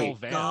a whole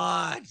van.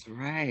 God. That's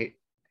right.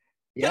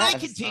 Can I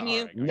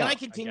continue? No, Can I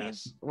continue?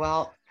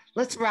 Well,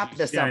 let's wrap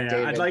this up,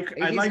 David. I'd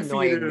like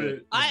for you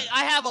to.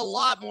 I have a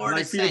lot more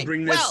to say.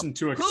 Bring this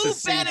into a who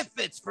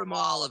benefits from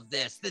all of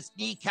this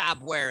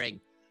kneecap wearing?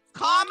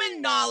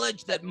 Common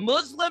knowledge that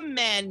Muslim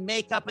men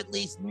make up at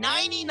least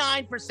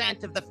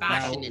 99% of the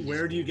fashion industry.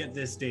 Where do you get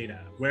this data?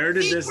 Where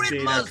did this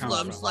data come from?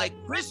 Muslims like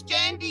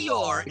Christian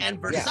Dior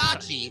and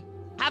Versace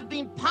have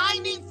been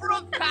pining for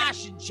a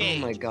fashion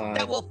change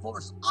that will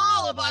force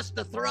all of us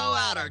to throw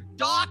out our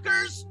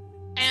Dockers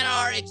and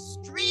our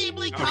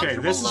extremely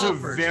comfortable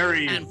loafers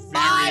and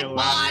buy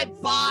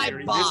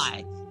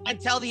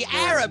until the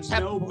Arabs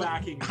have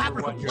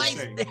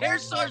replaced their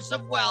source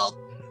of wealth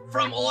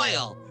from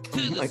oil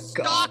to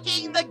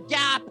stocking the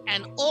Gap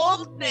and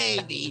Old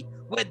Navy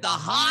with the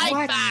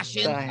high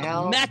fashion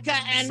of Mecca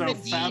and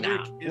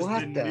Medina. Fabric is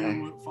the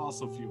new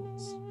fossil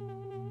fuels.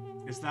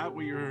 Is that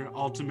what your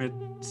ultimate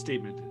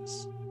statement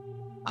is?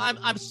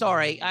 I'm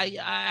sorry.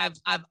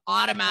 I've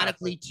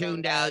automatically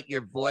tuned out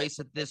your voice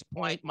at this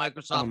point,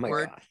 Microsoft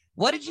Word. God.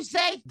 What did you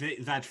say?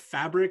 That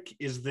fabric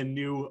is the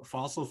new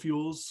fossil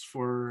fuels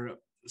for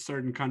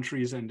certain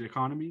countries and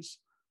economies?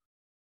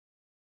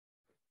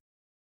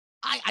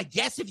 I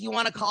guess if you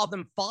want to call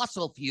them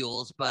fossil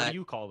fuels, but... What do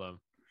you call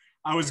them?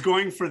 I was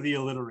going for the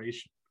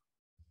alliteration.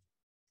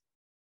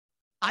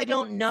 I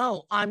don't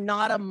know. I'm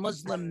not a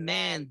Muslim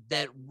man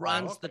that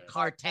runs the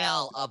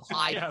cartel of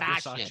high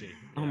fashion. Versace.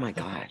 Oh my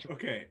God.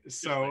 Okay,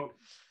 so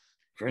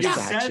Versace you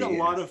said a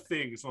lot of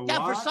things,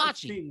 Versace. of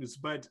things,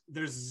 but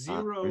there's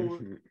zero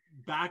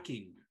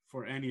backing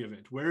for any of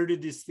it. Where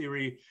did this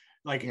theory,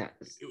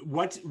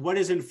 what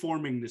is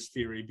informing this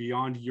theory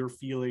beyond your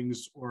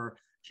feelings or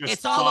just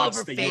it's all thoughts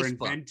over that Facebook. You're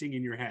inventing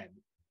in your head?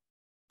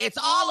 It's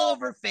all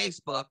over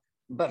Facebook.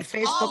 But it's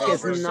Facebook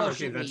is not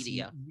social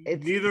media.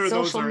 Neither of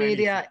those social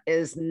media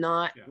is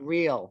not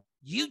real.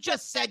 You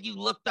just said you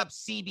looked up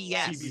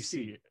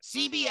CBS.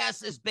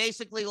 CBS is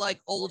basically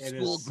like old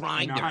school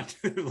Grindr. Not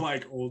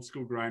like old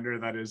school Grindr.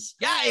 That is.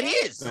 Yeah, it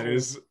is. That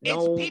is.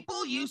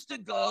 People used to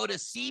go to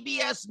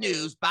CBS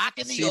News back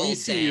in the old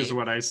days. is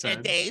what I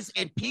said. Days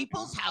in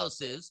people's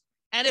houses,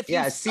 and if you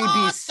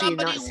saw CBC,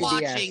 somebody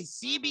watching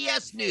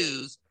CBS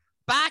News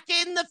back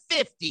in the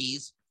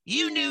 50s,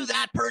 you knew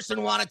that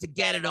person wanted to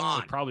get it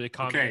on. Probably a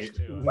communist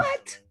too.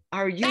 What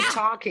are you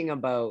talking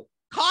about?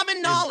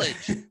 Common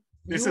knowledge.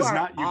 This is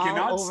not. You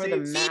cannot say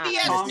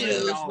CBS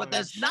News with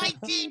this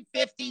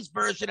 1950s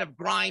version of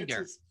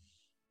Grindr.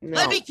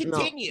 Let me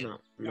continue.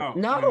 No.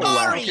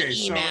 Sorry,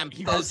 Okay, Imam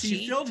he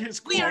filled his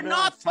quota. We are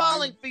not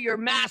falling for your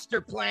master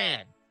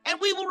plan, and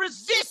we will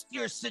resist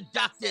your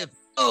seductive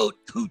haute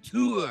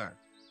couture.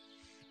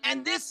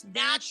 And this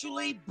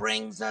naturally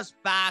brings us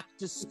back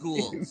to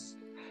schools.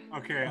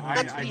 Okay,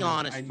 let's be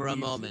honest for a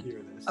moment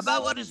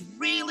about what is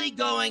really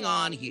going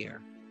on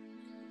here.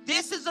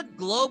 This is a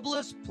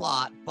globalist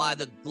plot by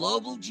the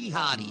global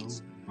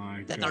jihadis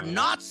that are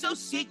not so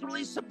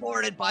secretly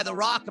supported by the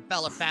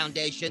Rockefeller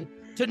Foundation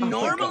to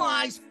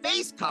normalize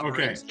face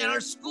coverings in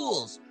our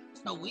schools.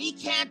 So we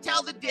can't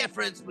tell the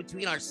difference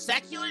between our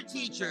secular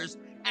teachers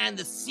and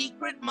the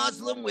secret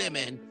Muslim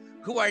women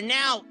who are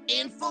now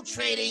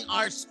infiltrating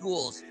our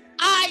schools.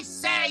 I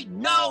say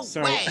no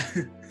way.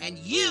 And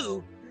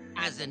you,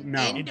 as an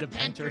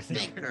independent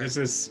thinker,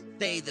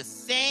 say the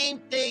same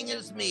thing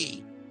as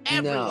me.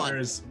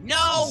 Everyone,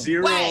 no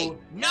way.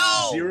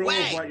 Zero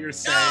of what you're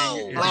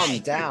saying. Calm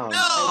down.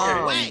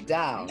 No way.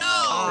 Down.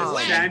 No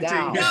way.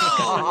 Down.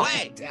 No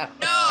way.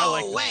 No I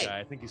like this way. guy.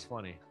 I think he's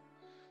funny.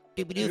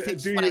 Doobie-doo,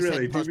 fix what I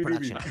said in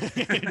post-production.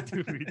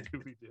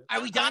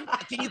 Are we done?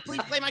 Can you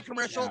please play my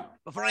commercial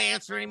before I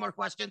answer any more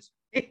questions?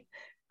 We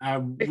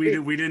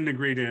didn't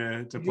agree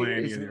to play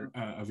any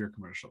of your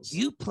commercials.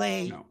 You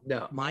play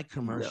my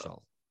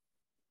commercial,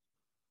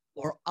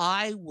 or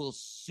I will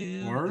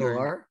sue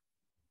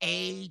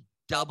A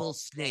double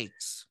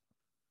snakes.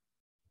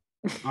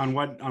 On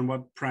what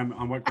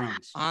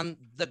grounds? On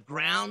the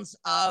grounds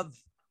of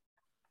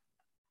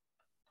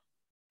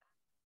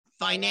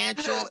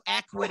financial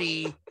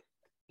equity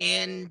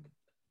in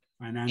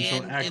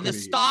the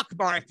stock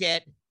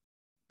market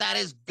that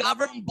is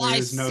governed by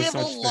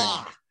civil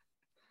law.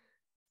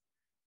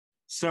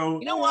 So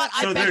you know what?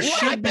 There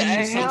should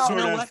be some sort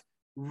of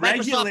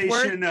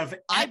regulation of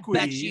equity.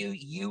 I bet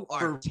you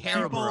are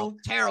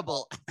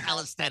terrible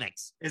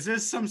calisthenics. Is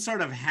this some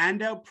sort of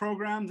handout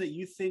program that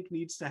you think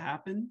needs to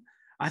happen?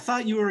 I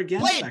thought you were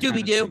against play it,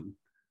 Doobie-doo.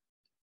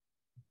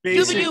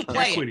 Basic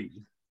equity.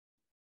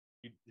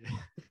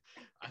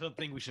 I don't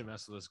think we should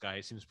mess with this guy.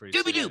 He seems pretty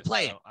Doobie-doo,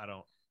 play it. I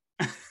don't.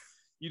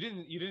 You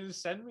didn't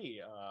send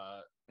me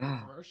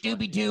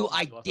Doobie-doo,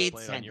 I did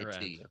send it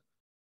to you.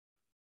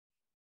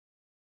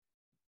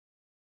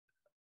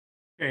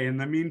 Okay, in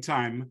the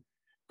meantime,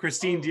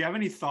 Christine, do you have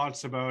any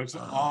thoughts about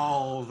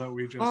all that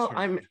we just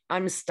heard?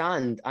 I'm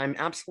stunned. I'm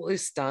absolutely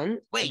stunned.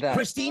 Wait,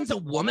 Christine's a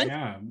woman?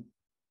 Yeah.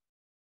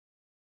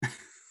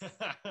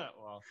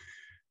 Well,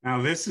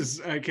 now this is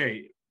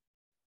okay.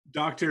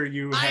 Doctor,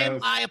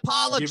 I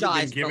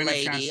apologize,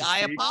 lady. I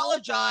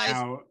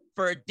apologize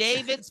for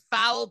David's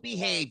foul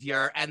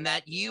behavior and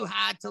that you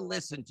had to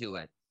listen to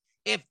it.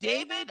 If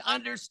David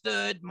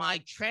understood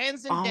my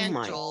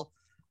transcendental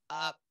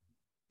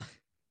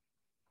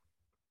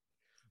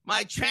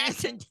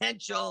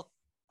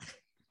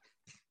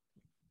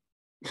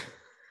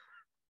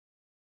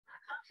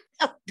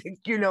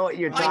you know what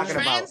you're talking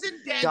about,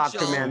 Dr.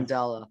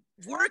 Mandela.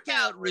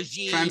 Workout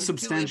regime to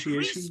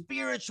increase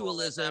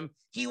spiritualism,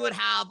 he would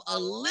have a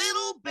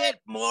little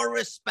bit more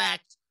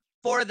respect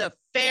for the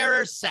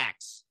fairer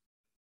sex.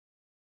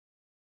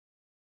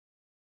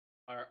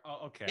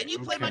 Okay. Can you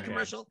play my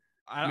commercial?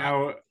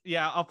 I'll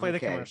play the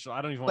commercial.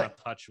 I don't even want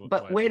to touch it.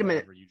 But wait a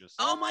minute.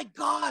 Oh my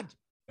God.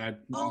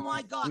 Oh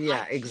my God.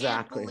 Yeah, I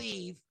exactly. Can't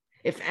believe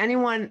if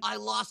anyone, I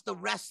lost the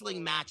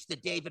wrestling match to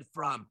David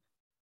Frum.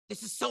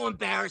 This is so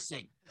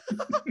embarrassing.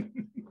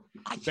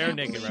 Bare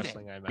naked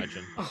wrestling, I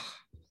imagine.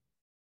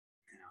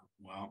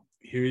 Well,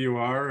 here you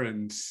are,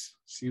 and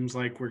seems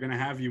like we're gonna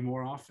have you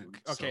more often.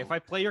 Okay, if I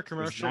play your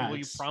commercial, will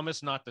you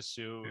promise not to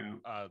sue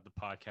the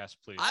podcast,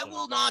 please? I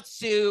will not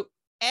sue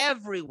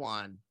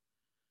everyone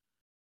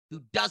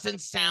who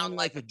doesn't sound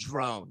like a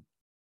drone.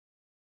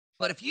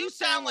 But if you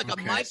sound like a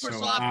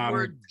Microsoft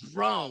Word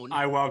drone,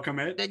 I welcome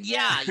it. Then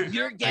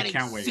you're getting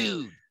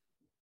sued.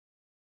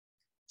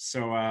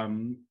 So I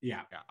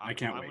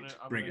can't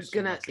wait.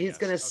 He's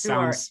gonna sue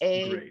our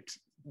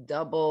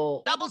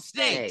double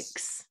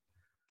snakes.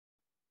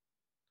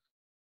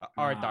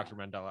 All right, Dr.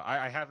 Mandela.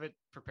 I have it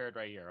prepared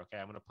right here. Okay,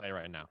 I'm gonna play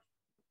right now.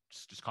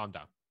 Just calm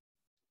down.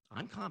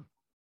 I'm calm.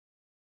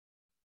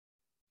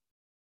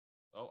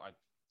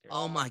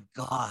 Oh my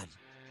God.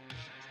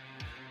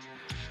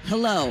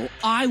 Hello,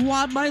 I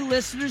want my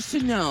listeners to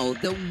know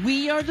that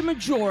we are the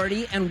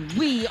majority and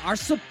we are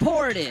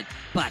supported.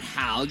 But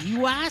how,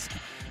 you ask?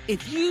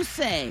 If you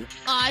say,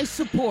 I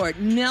support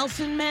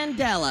Nelson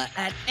Mandela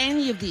at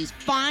any of these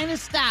fine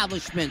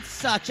establishments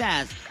such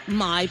as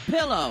My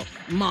Pillow,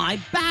 My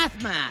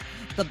Bath Mat,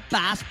 the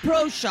Bass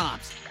Pro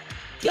Shops,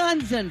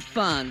 Guns and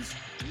Funds,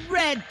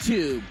 Red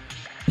Tube,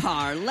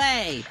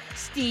 Parlay,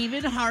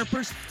 Stephen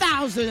Harper's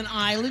Thousand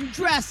Island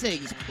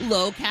Dressings,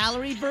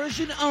 low-calorie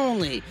version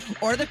only,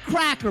 or the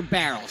Cracker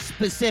Barrel,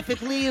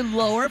 specifically in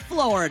Lower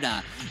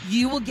Florida,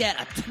 you will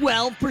get a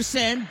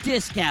 12%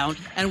 discount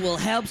and will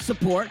help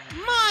support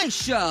my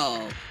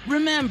show.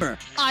 Remember,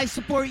 I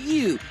support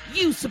you,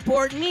 you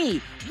support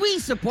me, we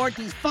support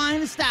these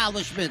fine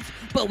establishments,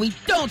 but we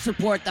don't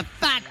support the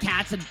fat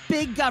cats and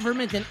big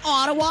government in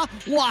Ottawa,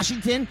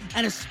 Washington,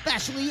 and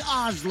especially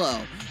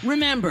Oslo.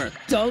 Remember,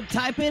 don't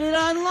type in it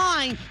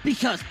online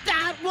because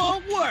that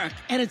won't work,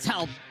 and it's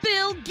how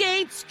Bill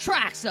Gates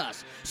tracks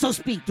us. So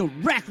speak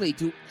directly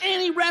to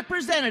any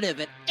representative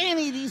at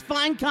any of these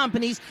fine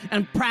companies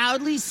and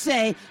proudly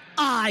say,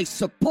 I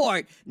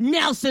support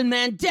Nelson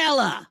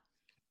Mandela.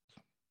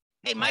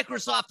 Hey,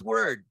 Microsoft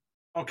Word.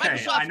 Okay,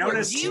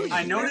 Microsoft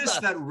I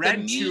noticed that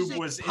RedTube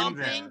was in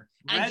there.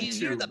 And you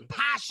hear the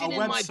passion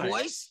in my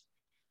voice?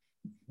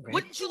 Right.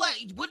 Wouldn't you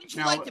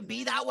like to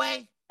be that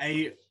way?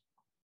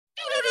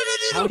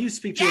 How do you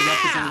speak to a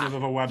representative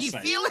of a website? You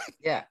feel it?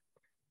 Yeah.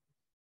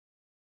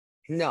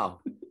 No.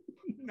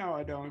 No,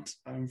 I don't.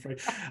 I'm afraid.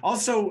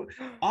 Also,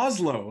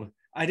 Oslo.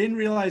 I didn't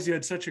realize you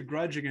had such a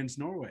grudge against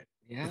Norway.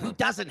 Yeah. Who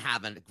doesn't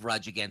have a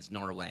grudge against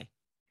Norway?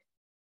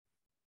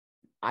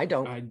 I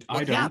don't. I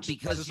don't. Yeah,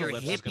 because you're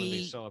hippie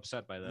be so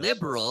upset by this.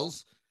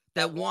 Liberals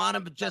that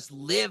want to just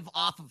live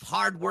off of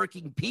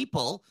hardworking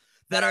people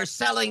that are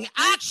selling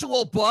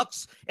actual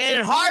books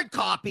in hard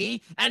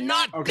copy and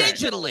not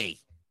digitally.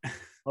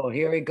 Oh,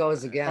 here he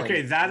goes again.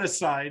 Okay, that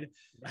aside,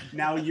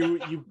 now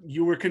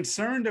you were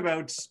concerned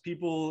about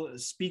people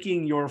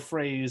speaking your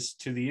phrase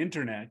to the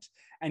internet,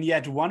 and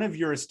yet one of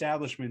your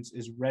establishments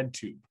is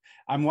RedTube.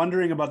 I'm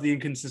wondering about the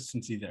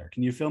inconsistency there.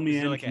 Can you fill me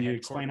in? Can you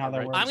explain how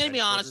that works? I'm going to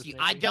be honest with you.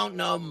 I don't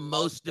know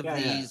most of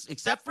these,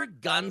 except for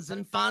Guns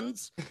and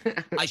Funds.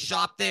 I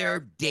shop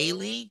there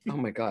daily. Oh,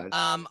 my God.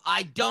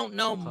 I don't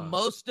know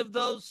most of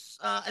those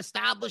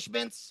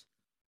establishments.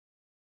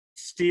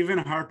 Stephen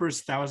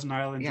Harper's Thousand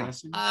Island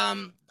dressing?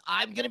 I'm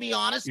going to be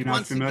honest.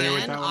 Once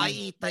again, I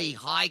eat the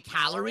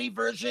high-calorie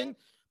version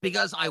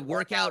because I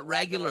work out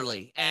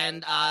regularly.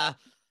 And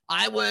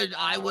I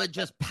would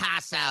just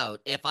pass out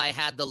if I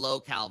had the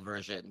low-cal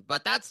version.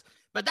 But that's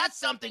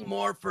something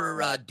more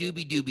for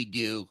Doobie Doobie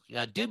Doo.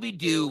 Doobie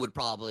Doo would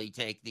probably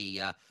take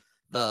the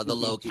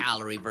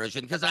low-calorie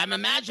version because I'm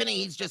imagining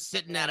he's just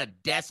sitting at a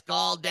desk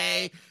all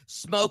day,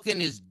 smoking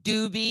his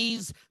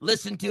doobies,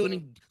 listening to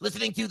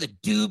the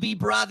Doobie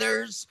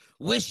Brothers,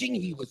 wishing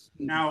he was.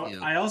 Now,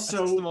 I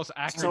also the most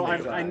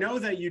accurate I know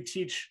that you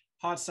teach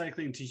hot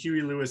cycling to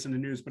Huey Lewis in the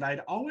news, but I'd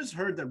always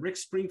heard that Rick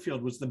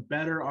Springfield was the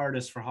better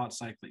artist for hot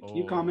cycling. Can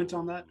you comment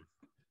on that?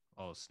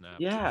 Oh, snap.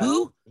 Yeah.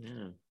 Who?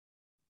 Yeah.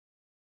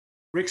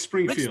 Rick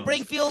Springfield. Rick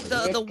Springfield,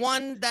 the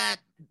one that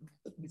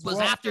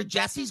was after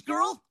Jesse's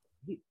girl?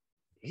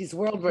 He's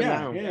world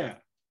renowned. Yeah.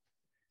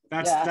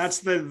 That's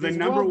the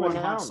number one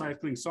hot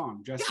cycling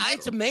song. Jesse's girl.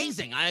 It's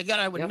amazing. I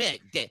gotta admit.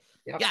 Yep.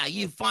 Yeah,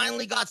 you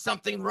finally got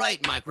something right,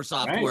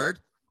 Microsoft Word.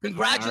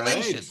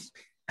 Congratulations.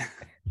 Right.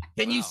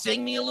 Can you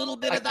sing me a little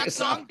bit of that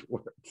song?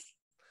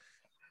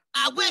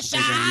 I wish I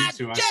had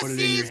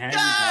Jesse's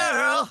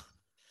girl.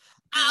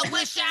 I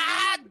wish I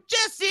had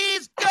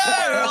Jesse's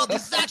girl.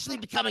 This is actually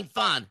becoming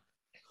fun.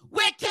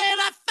 Where can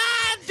I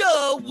find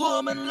a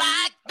woman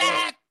like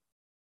that?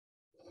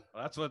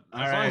 Well, that's what.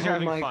 As long as you're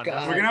having fun.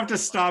 We're gonna have to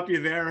stop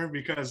you there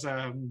because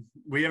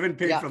we haven't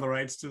paid for the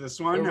rights to this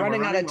one. We're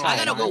running out of time.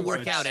 I gotta go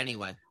work out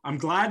anyway. I'm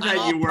glad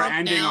that you were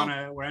ending on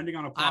a. We're ending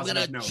on a positive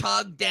note. I'm gonna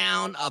chug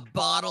down a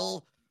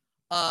bottle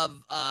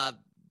of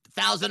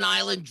Thousand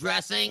Island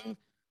dressing,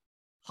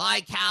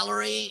 high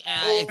calorie.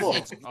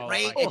 It's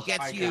great.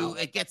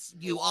 It gets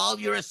you all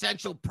your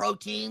essential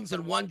proteins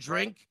in one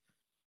drink,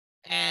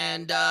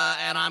 and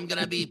I'm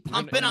gonna be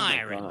pumping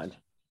iron.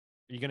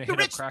 Are you gonna hit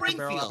a Cracker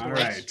Barrel? All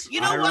right.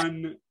 You know what?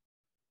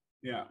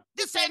 Yeah.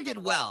 This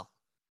ended well.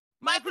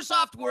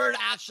 Microsoft Word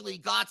actually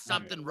got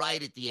something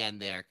right at the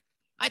end there.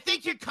 I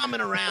think you're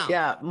coming around.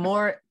 Yeah,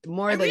 more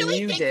than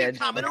you did. You're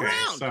coming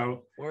around.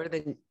 So more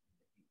than.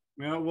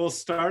 Well, we'll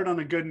start on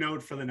a good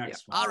note for the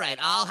next one. All right,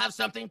 I'll have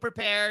something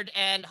prepared,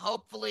 and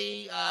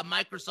hopefully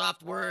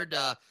Microsoft Word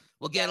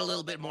will get a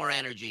little bit more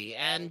energy.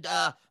 And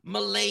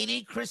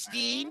m'lady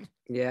Christine.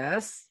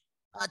 Yes.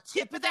 A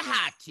tip of the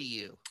hat to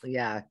you.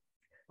 Yeah.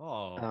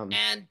 Oh.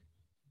 And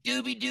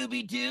Doobie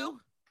Doobie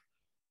Doo.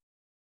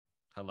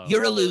 Hello.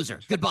 You're a loser.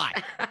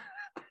 Goodbye.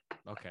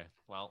 Okay.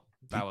 Well,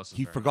 that was.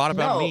 He forgot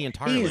about me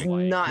entirely. He's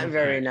not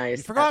very nice.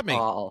 He forgot me.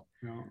 All.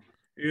 No.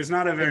 He was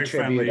not a very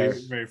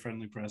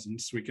friendly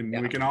presence. We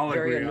can all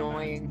agree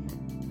annoying.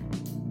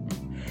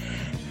 on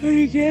that.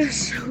 I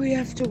guess we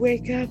have to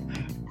wake up.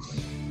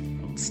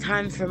 It's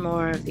time for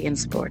more of the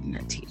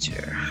Insubordinate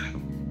Teacher.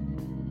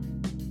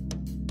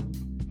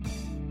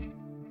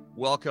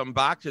 Welcome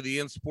back to the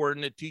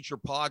Insubordinate Teacher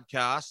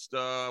podcast.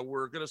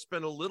 We're going to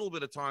spend a little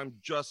bit of time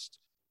just,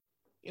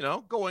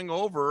 going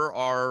over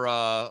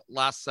our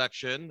last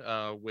section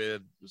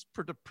with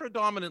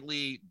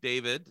predominantly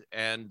David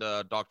and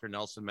Dr.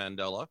 Nelson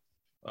Mandela.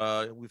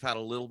 We've had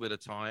a little bit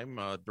of time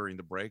during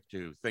the break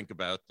to think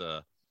about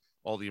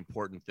all the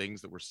important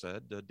things that were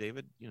said.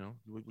 David,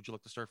 would you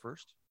like to start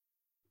first?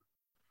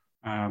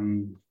 Have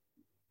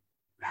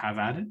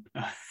at it.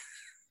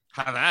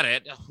 Have at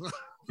it.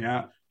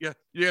 Yeah. Yeah.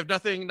 You have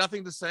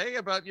nothing to say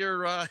about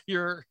your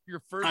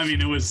first. I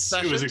mean, it was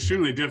session?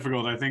 extremely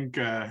difficult. I think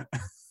I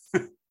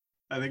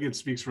think it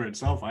speaks for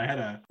itself. I had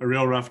a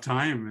real rough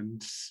time,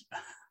 and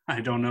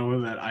I don't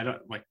know that I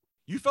don't like.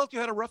 You felt you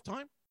had a rough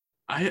time?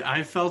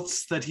 I felt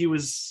that he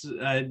was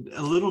a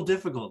little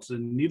difficult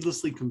and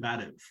needlessly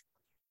combative.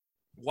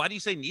 Why do you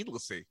say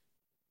needlessly?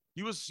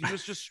 He was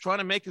just trying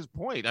to make his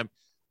point.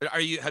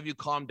 Have you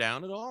calmed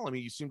down at all? I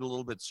mean, you seemed a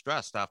little bit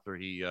stressed after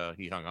he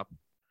hung up.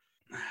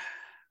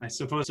 I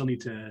suppose I'll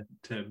need to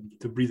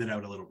breathe it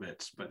out a little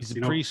bit. But he's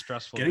a pretty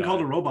stressful getting guy.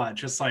 called a robot,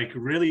 just like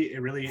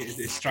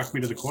it struck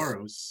me to the core.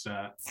 It was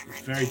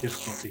very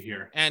difficult to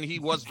hear. And he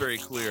was very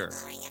clear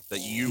that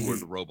you were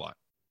the robot.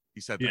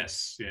 He said that.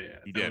 Yes, yeah.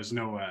 There was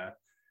no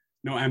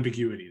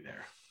ambiguity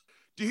there.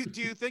 Do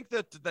you think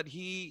that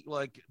he,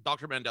 like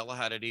Dr. Mandela,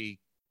 had any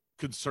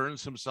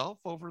concerns himself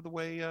over the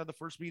way the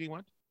first meeting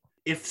went?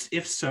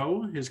 If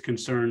so, his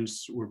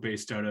concerns were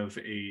based out of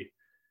a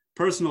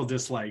personal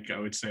dislike, I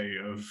would say,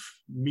 of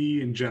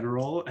me in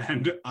general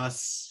and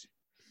us.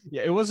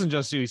 Yeah, it wasn't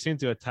just you. He seemed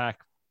to attack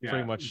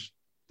pretty much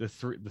the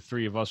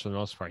three of us for the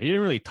most part. He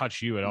didn't really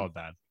touch you at all,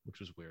 Dad, which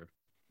was weird.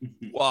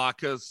 Well,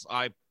 because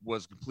I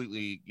was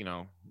completely,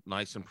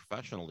 nice and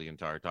professional the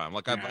entire time.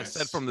 Like I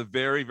said from the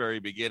very, very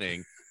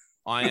beginning,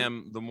 I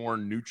am the more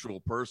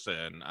neutral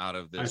person out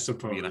of this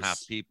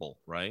 3.5 people,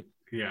 right?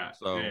 Yeah.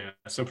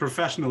 So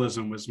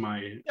professionalism was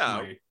my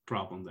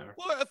problem there.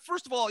 Well,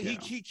 first of all,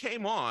 he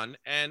came on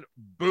and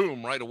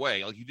boom, right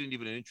away. Like you didn't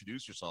even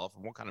introduce yourself.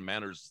 And what kind of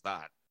manners is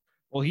that?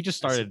 Well, he just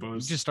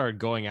started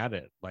going at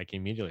it like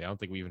immediately. I don't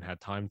think we even had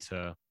time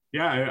to.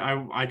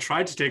 Yeah, I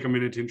tried to take a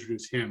minute to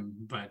introduce him,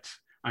 but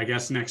I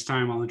guess next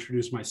time I'll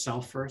introduce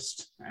myself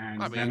first,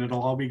 and then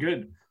it'll all be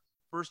good.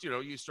 First,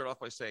 you start off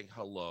by saying,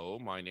 hello,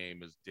 my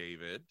name is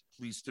David.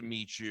 Pleased to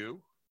meet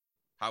you.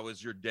 How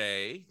was your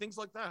day? Things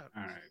like that.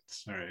 All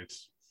right.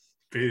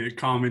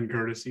 Common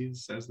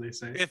courtesies, as they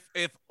say.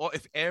 If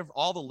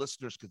all the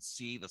listeners could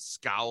see the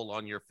scowl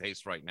on your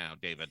face right now,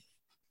 David,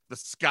 the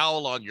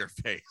scowl on your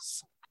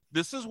face.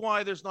 This is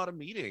why there's not a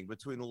meeting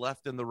between the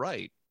left and the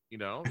right. You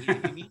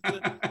need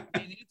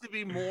to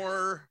be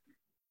more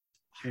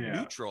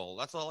neutral.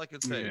 That's all I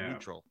can say. Yeah.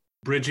 Neutral.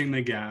 Bridging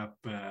the gap,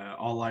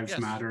 all lives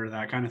matter,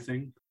 that kind of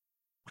thing.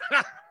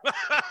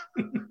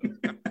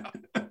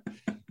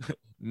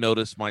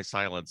 Notice my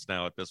silence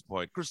now at this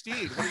point.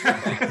 Christine, what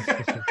are your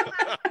thoughts?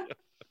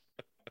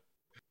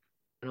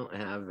 I don't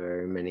have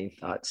very many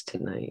thoughts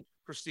tonight.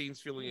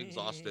 Christine's feeling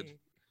exhausted.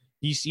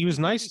 He was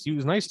nice. He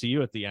was nice to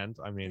you at the end.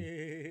 I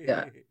mean,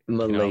 yeah,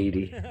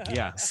 milady.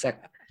 Yeah,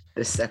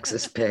 the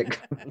sexist pig.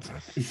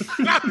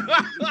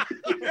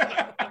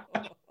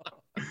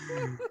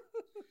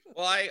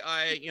 Well,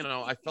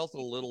 I felt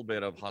a little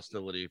bit of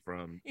hostility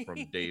from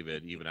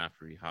David even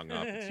after he hung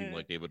up. It seemed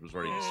like David was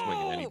ready to swing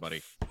at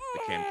anybody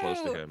that came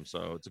close to him.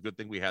 So it's a good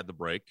thing we had the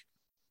break.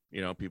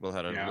 People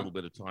had a little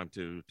bit of time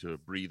to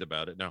breathe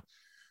about it. Now,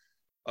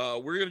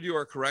 we're going to do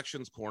our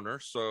corrections corner.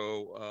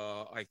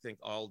 So I think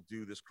I'll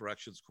do this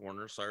corrections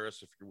corner.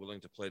 Cyrus, if you're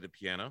willing to play the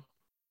piano.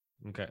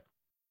 Okay.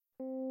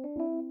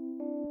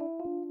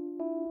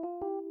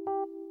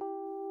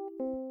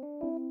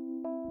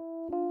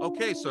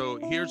 Okay, so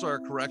here's our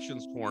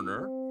corrections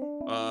corner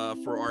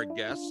for our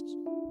guest,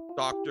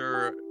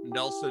 Dr.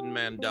 Nelson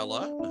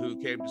Mandela,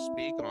 who came to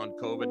speak on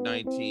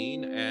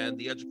COVID-19 and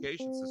the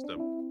education system.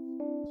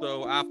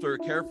 So after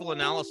careful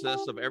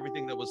analysis of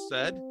everything that was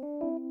said,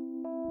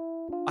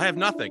 I have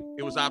nothing.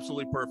 It was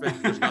absolutely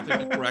perfect. There's nothing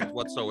to correct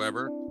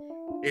whatsoever.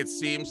 It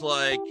seems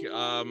like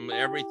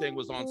everything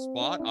was on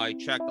spot. I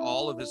checked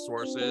all of his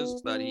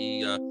sources that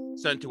he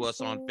sent to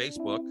us on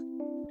Facebook,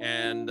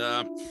 and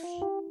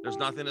there's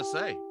nothing to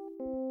say.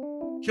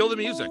 Kill the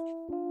music.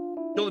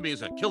 Kill the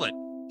music. Kill it.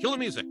 Kill the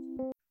music.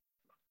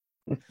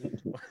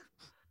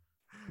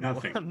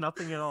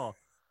 Nothing at all.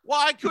 Well,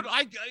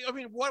 I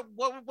mean,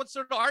 what's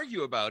there to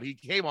argue about? He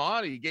came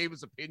on. He gave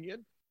his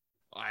opinion.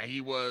 He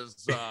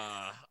was.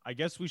 I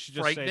guess we should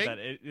just say that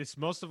it's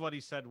most of what he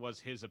said was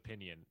his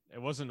opinion.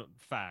 It wasn't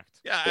fact.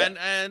 Yeah,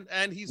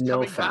 and he's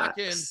coming back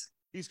in.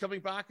 He's coming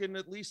back in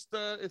at least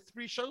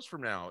 3 shows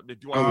from now.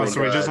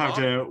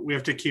 So we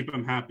have to keep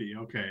him happy.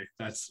 Okay,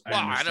 that's. Well,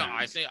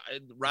 I think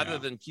rather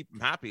than keep him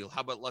happy, how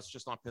about let's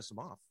just not piss him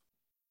off?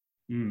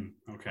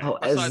 Okay. Oh,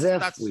 as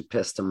if we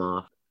pissed him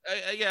off.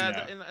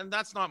 And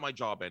that's not my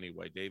job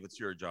anyway, Dave. It's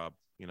your job,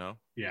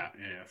 Yeah,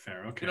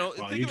 fair. Okay.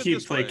 Well, you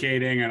keep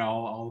placating, and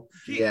I'll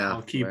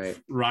keep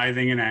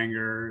writhing in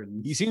anger.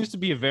 And he seems to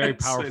be a very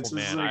powerful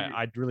man.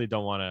 I really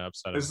don't want to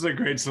upset him. This is a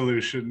great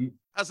solution.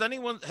 Has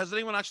anyone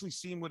actually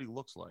seen what he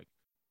looks like?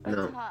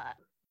 No.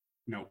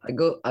 I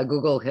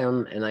googled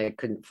him and I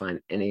couldn't find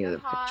any of the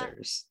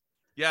pictures.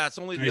 Yeah, it's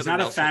only he's not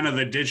a fan of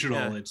the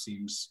digital. It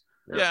seems.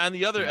 Yeah, and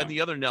the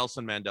other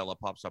Nelson Mandela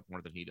pops up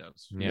more than he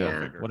does.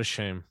 Yeah. What a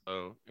shame.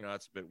 So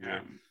that's a bit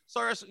weird.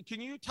 Cyrus, can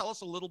you tell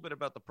us a little bit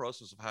about the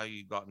process of how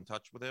you got in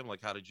touch with him? Like,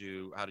 how did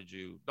you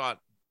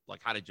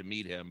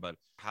meet him, but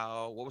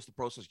what was the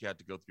process you had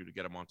to go through to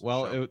get him onto the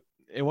show?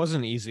 It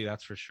wasn't easy,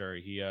 that's for sure.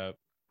 He a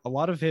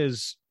lot of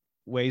his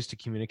ways to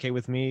communicate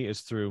with me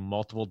is through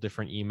multiple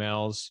different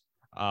emails,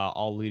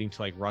 all leading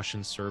to like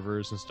Russian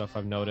servers and stuff.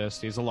 I've noticed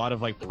there's a lot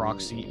of like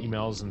proxy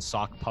emails and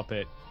sock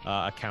puppet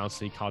accounts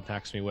that he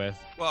contacts me with.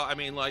 Well, I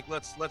mean, like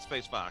let's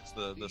face facts.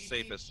 The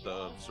safest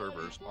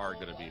servers are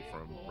going to be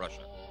from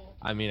Russia.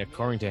 I mean,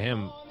 according to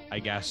him, I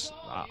guess.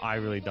 I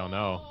really don't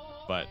know,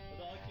 but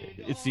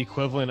it's the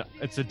equivalent.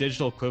 It's a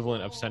digital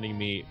equivalent of sending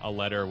me a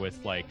letter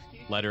with like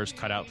letters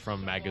cut out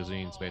from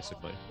magazines,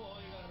 basically.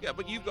 Yeah,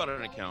 but you've got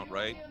an account,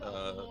 right?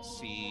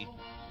 CD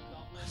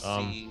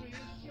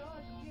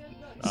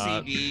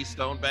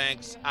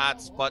Stonebanks at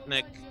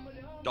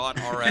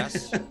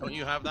Sputnik.rs. Don't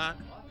you have that?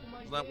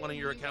 Is that one of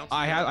your accounts?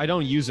 I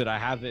don't use it. I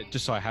have it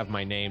just so I have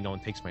my name. No one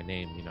takes my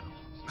name, you know.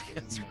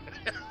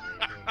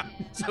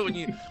 So when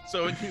you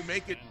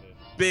make it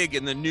big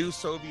in the new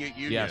Soviet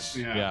Union, yes,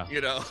 yeah. You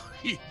know,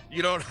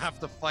 you don't have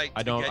to fight.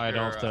 I don't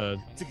have to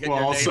get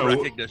your name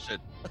recognition.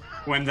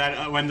 When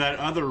that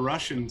other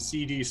Russian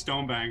CD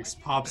Stonebanks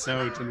pops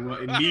out and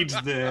it needs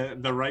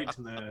the right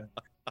to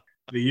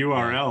the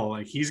URL,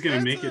 like he's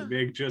gonna make it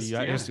big.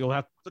 You'll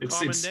have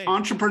it's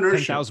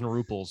entrepreneurship. 10,000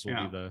 rubles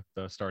will be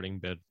the starting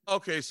bid.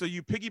 Okay, so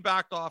you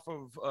piggybacked off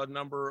of a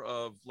number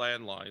of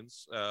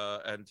landlines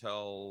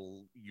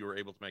until you were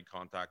able to make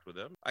contact with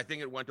him. I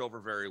think it went over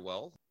very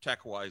well,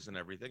 tech-wise and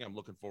everything. I'm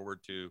looking forward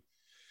to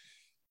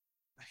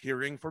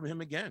hearing from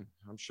him again.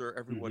 I'm sure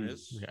everyone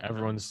is. Yeah,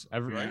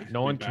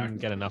 no one can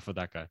get enough of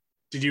that guy.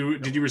 Did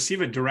you receive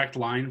a direct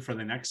line for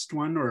the next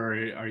one, or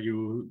are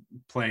you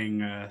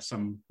playing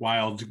some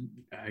wild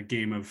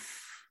game of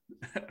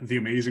The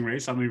Amazing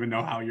Race? I don't even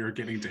know how you're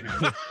getting to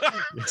him.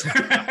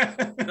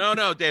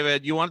 No,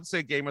 David, you want to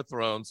say Game of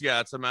Thrones?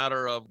 Yeah, it's a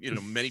matter of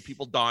many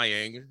people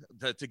dying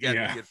to get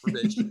the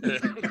information.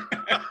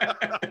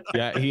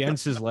 Yeah, he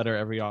ends his letter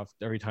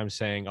every time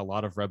saying a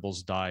lot of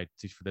rebels died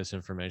for this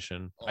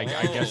information. I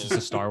guess it's a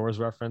Star Wars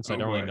reference. I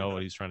don't really know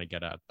what he's trying to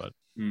get at, but.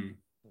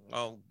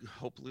 Well,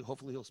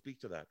 hopefully he'll speak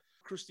to that.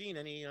 Christine,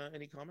 any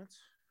comments?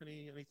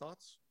 Any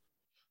thoughts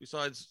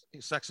besides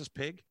sexist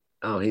pig?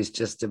 Oh, he's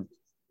just a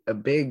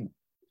big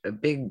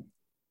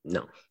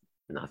no,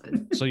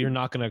 nothing. So you're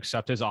not going to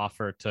accept his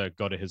offer to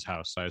go to his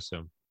house, I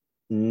assume?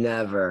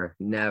 Never.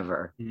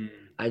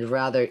 I'd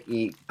rather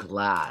eat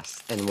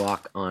glass and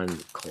walk on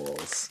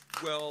coals.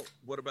 Well,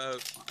 what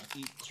about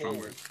eat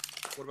coals?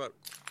 What about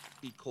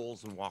eat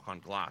coals and walk on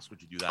glass?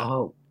 Would you do that?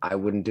 Oh, I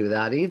wouldn't do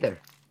that either.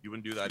 You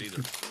wouldn't do that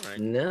either, right?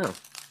 No.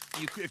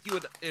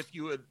 If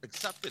you had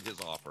accepted his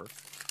offer,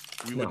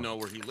 we would know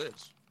where he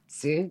lives.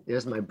 See,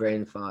 there's my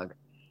brain fog.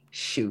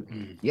 Shoot.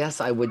 Yes,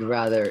 I would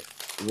rather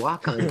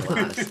walk on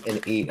glass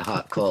and eat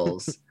hot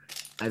coals.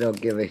 I don't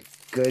give a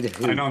good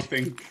hoot. I don't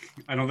think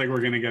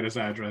we're gonna get his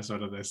address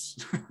out of this.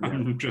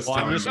 I'm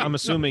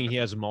assuming he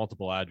has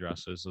multiple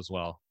addresses as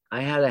well.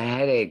 I had a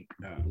headache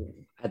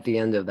at the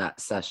end of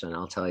that session.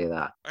 I'll tell you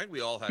that. I think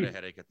we all had a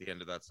headache at the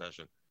end of that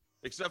session.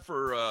 Except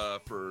for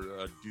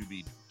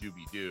Doobie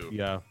Doo.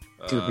 Yeah.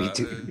 Doobie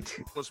Doo.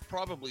 Was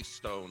probably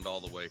stoned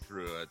all the way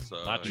through it.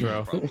 So not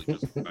true.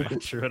 Not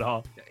true at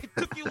all.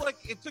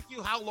 It took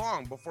you how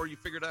long before you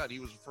figured out he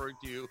was referring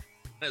to you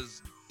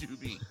as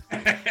Doobie?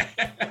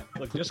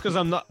 Look, just because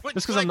I'm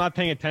not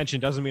paying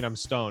attention doesn't mean I'm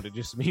stoned. It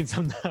just means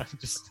I'm not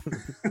just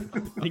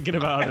thinking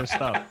about other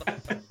stuff.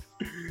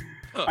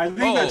 I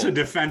think that's a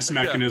defense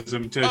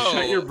mechanism to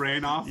shut your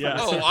brain off. Yeah.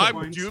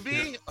 I'm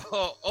Doobie?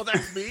 Oh,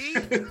 that's me?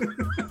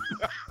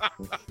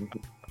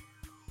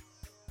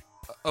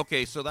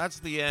 Okay, so that's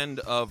the end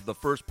of the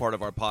first part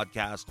of our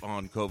podcast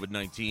on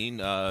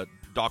COVID-19.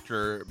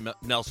 Dr.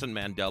 Nelson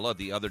Mandela,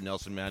 the other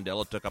Nelson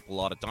Mandela, took up a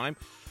lot of time.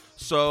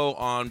 So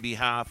on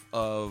behalf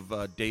of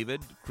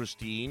David,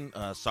 Christine,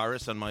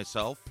 Cyrus, and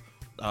myself,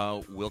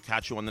 we'll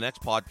catch you on the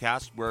next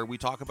podcast where we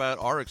talk about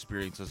our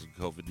experiences in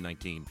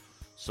COVID-19.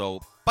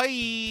 So,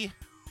 bye!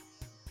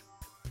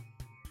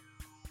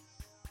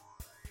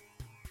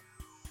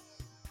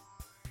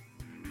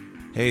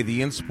 Hey,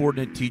 the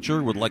Insubordinate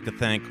Teacher would like to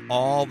thank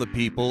all the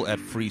people at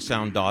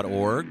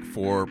freesound.org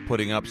for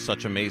putting up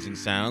such amazing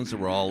sounds that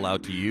we're all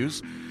allowed to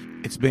use.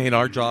 It's made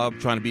our job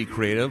trying to be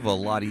creative a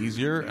lot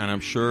easier, and I'm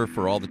sure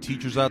for all the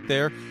teachers out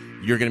there,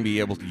 you're going to be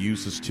able to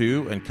use this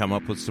too and come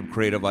up with some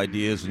creative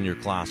ideas in your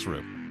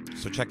classroom.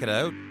 So check it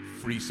out,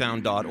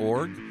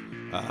 freesound.org.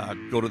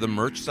 Go to the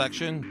merch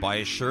section, buy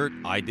a shirt.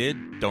 I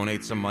did.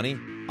 Donate some money.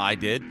 I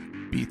did.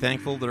 Be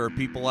thankful there are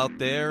people out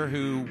there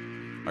who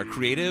are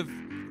creative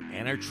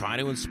and are trying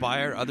to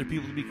inspire other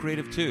people to be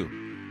creative too.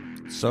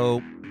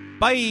 So,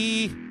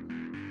 bye!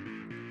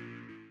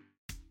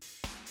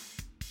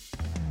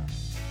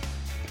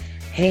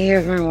 Hey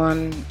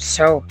everyone.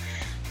 So,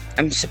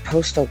 I'm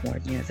supposed to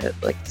warn you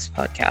that this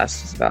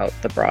podcast is about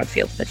the broad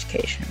field of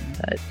education,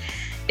 but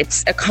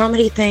it's a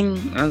comedy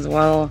thing as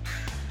well.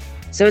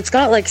 So it's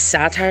got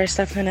satire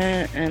stuff in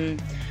it,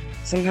 and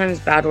sometimes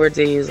bad words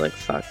I use like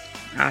fuck,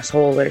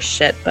 asshole, or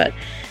shit, but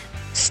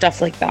stuff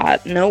like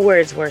that. No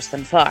words worse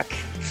than fuck.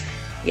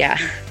 Yeah.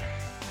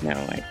 No,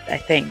 I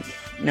think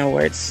no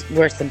words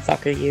worse than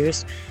fuck are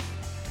used.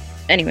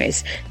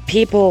 Anyways,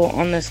 people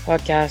on this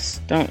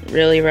podcast don't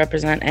really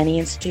represent any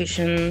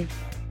institution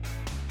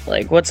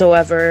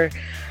whatsoever.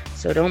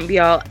 So don't be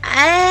all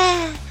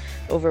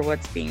over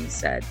what's being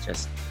said.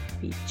 Just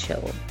be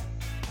chill.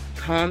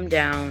 Calm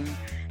down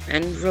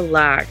and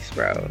relax,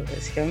 bro.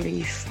 It's gonna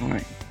be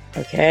fine.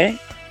 Okay?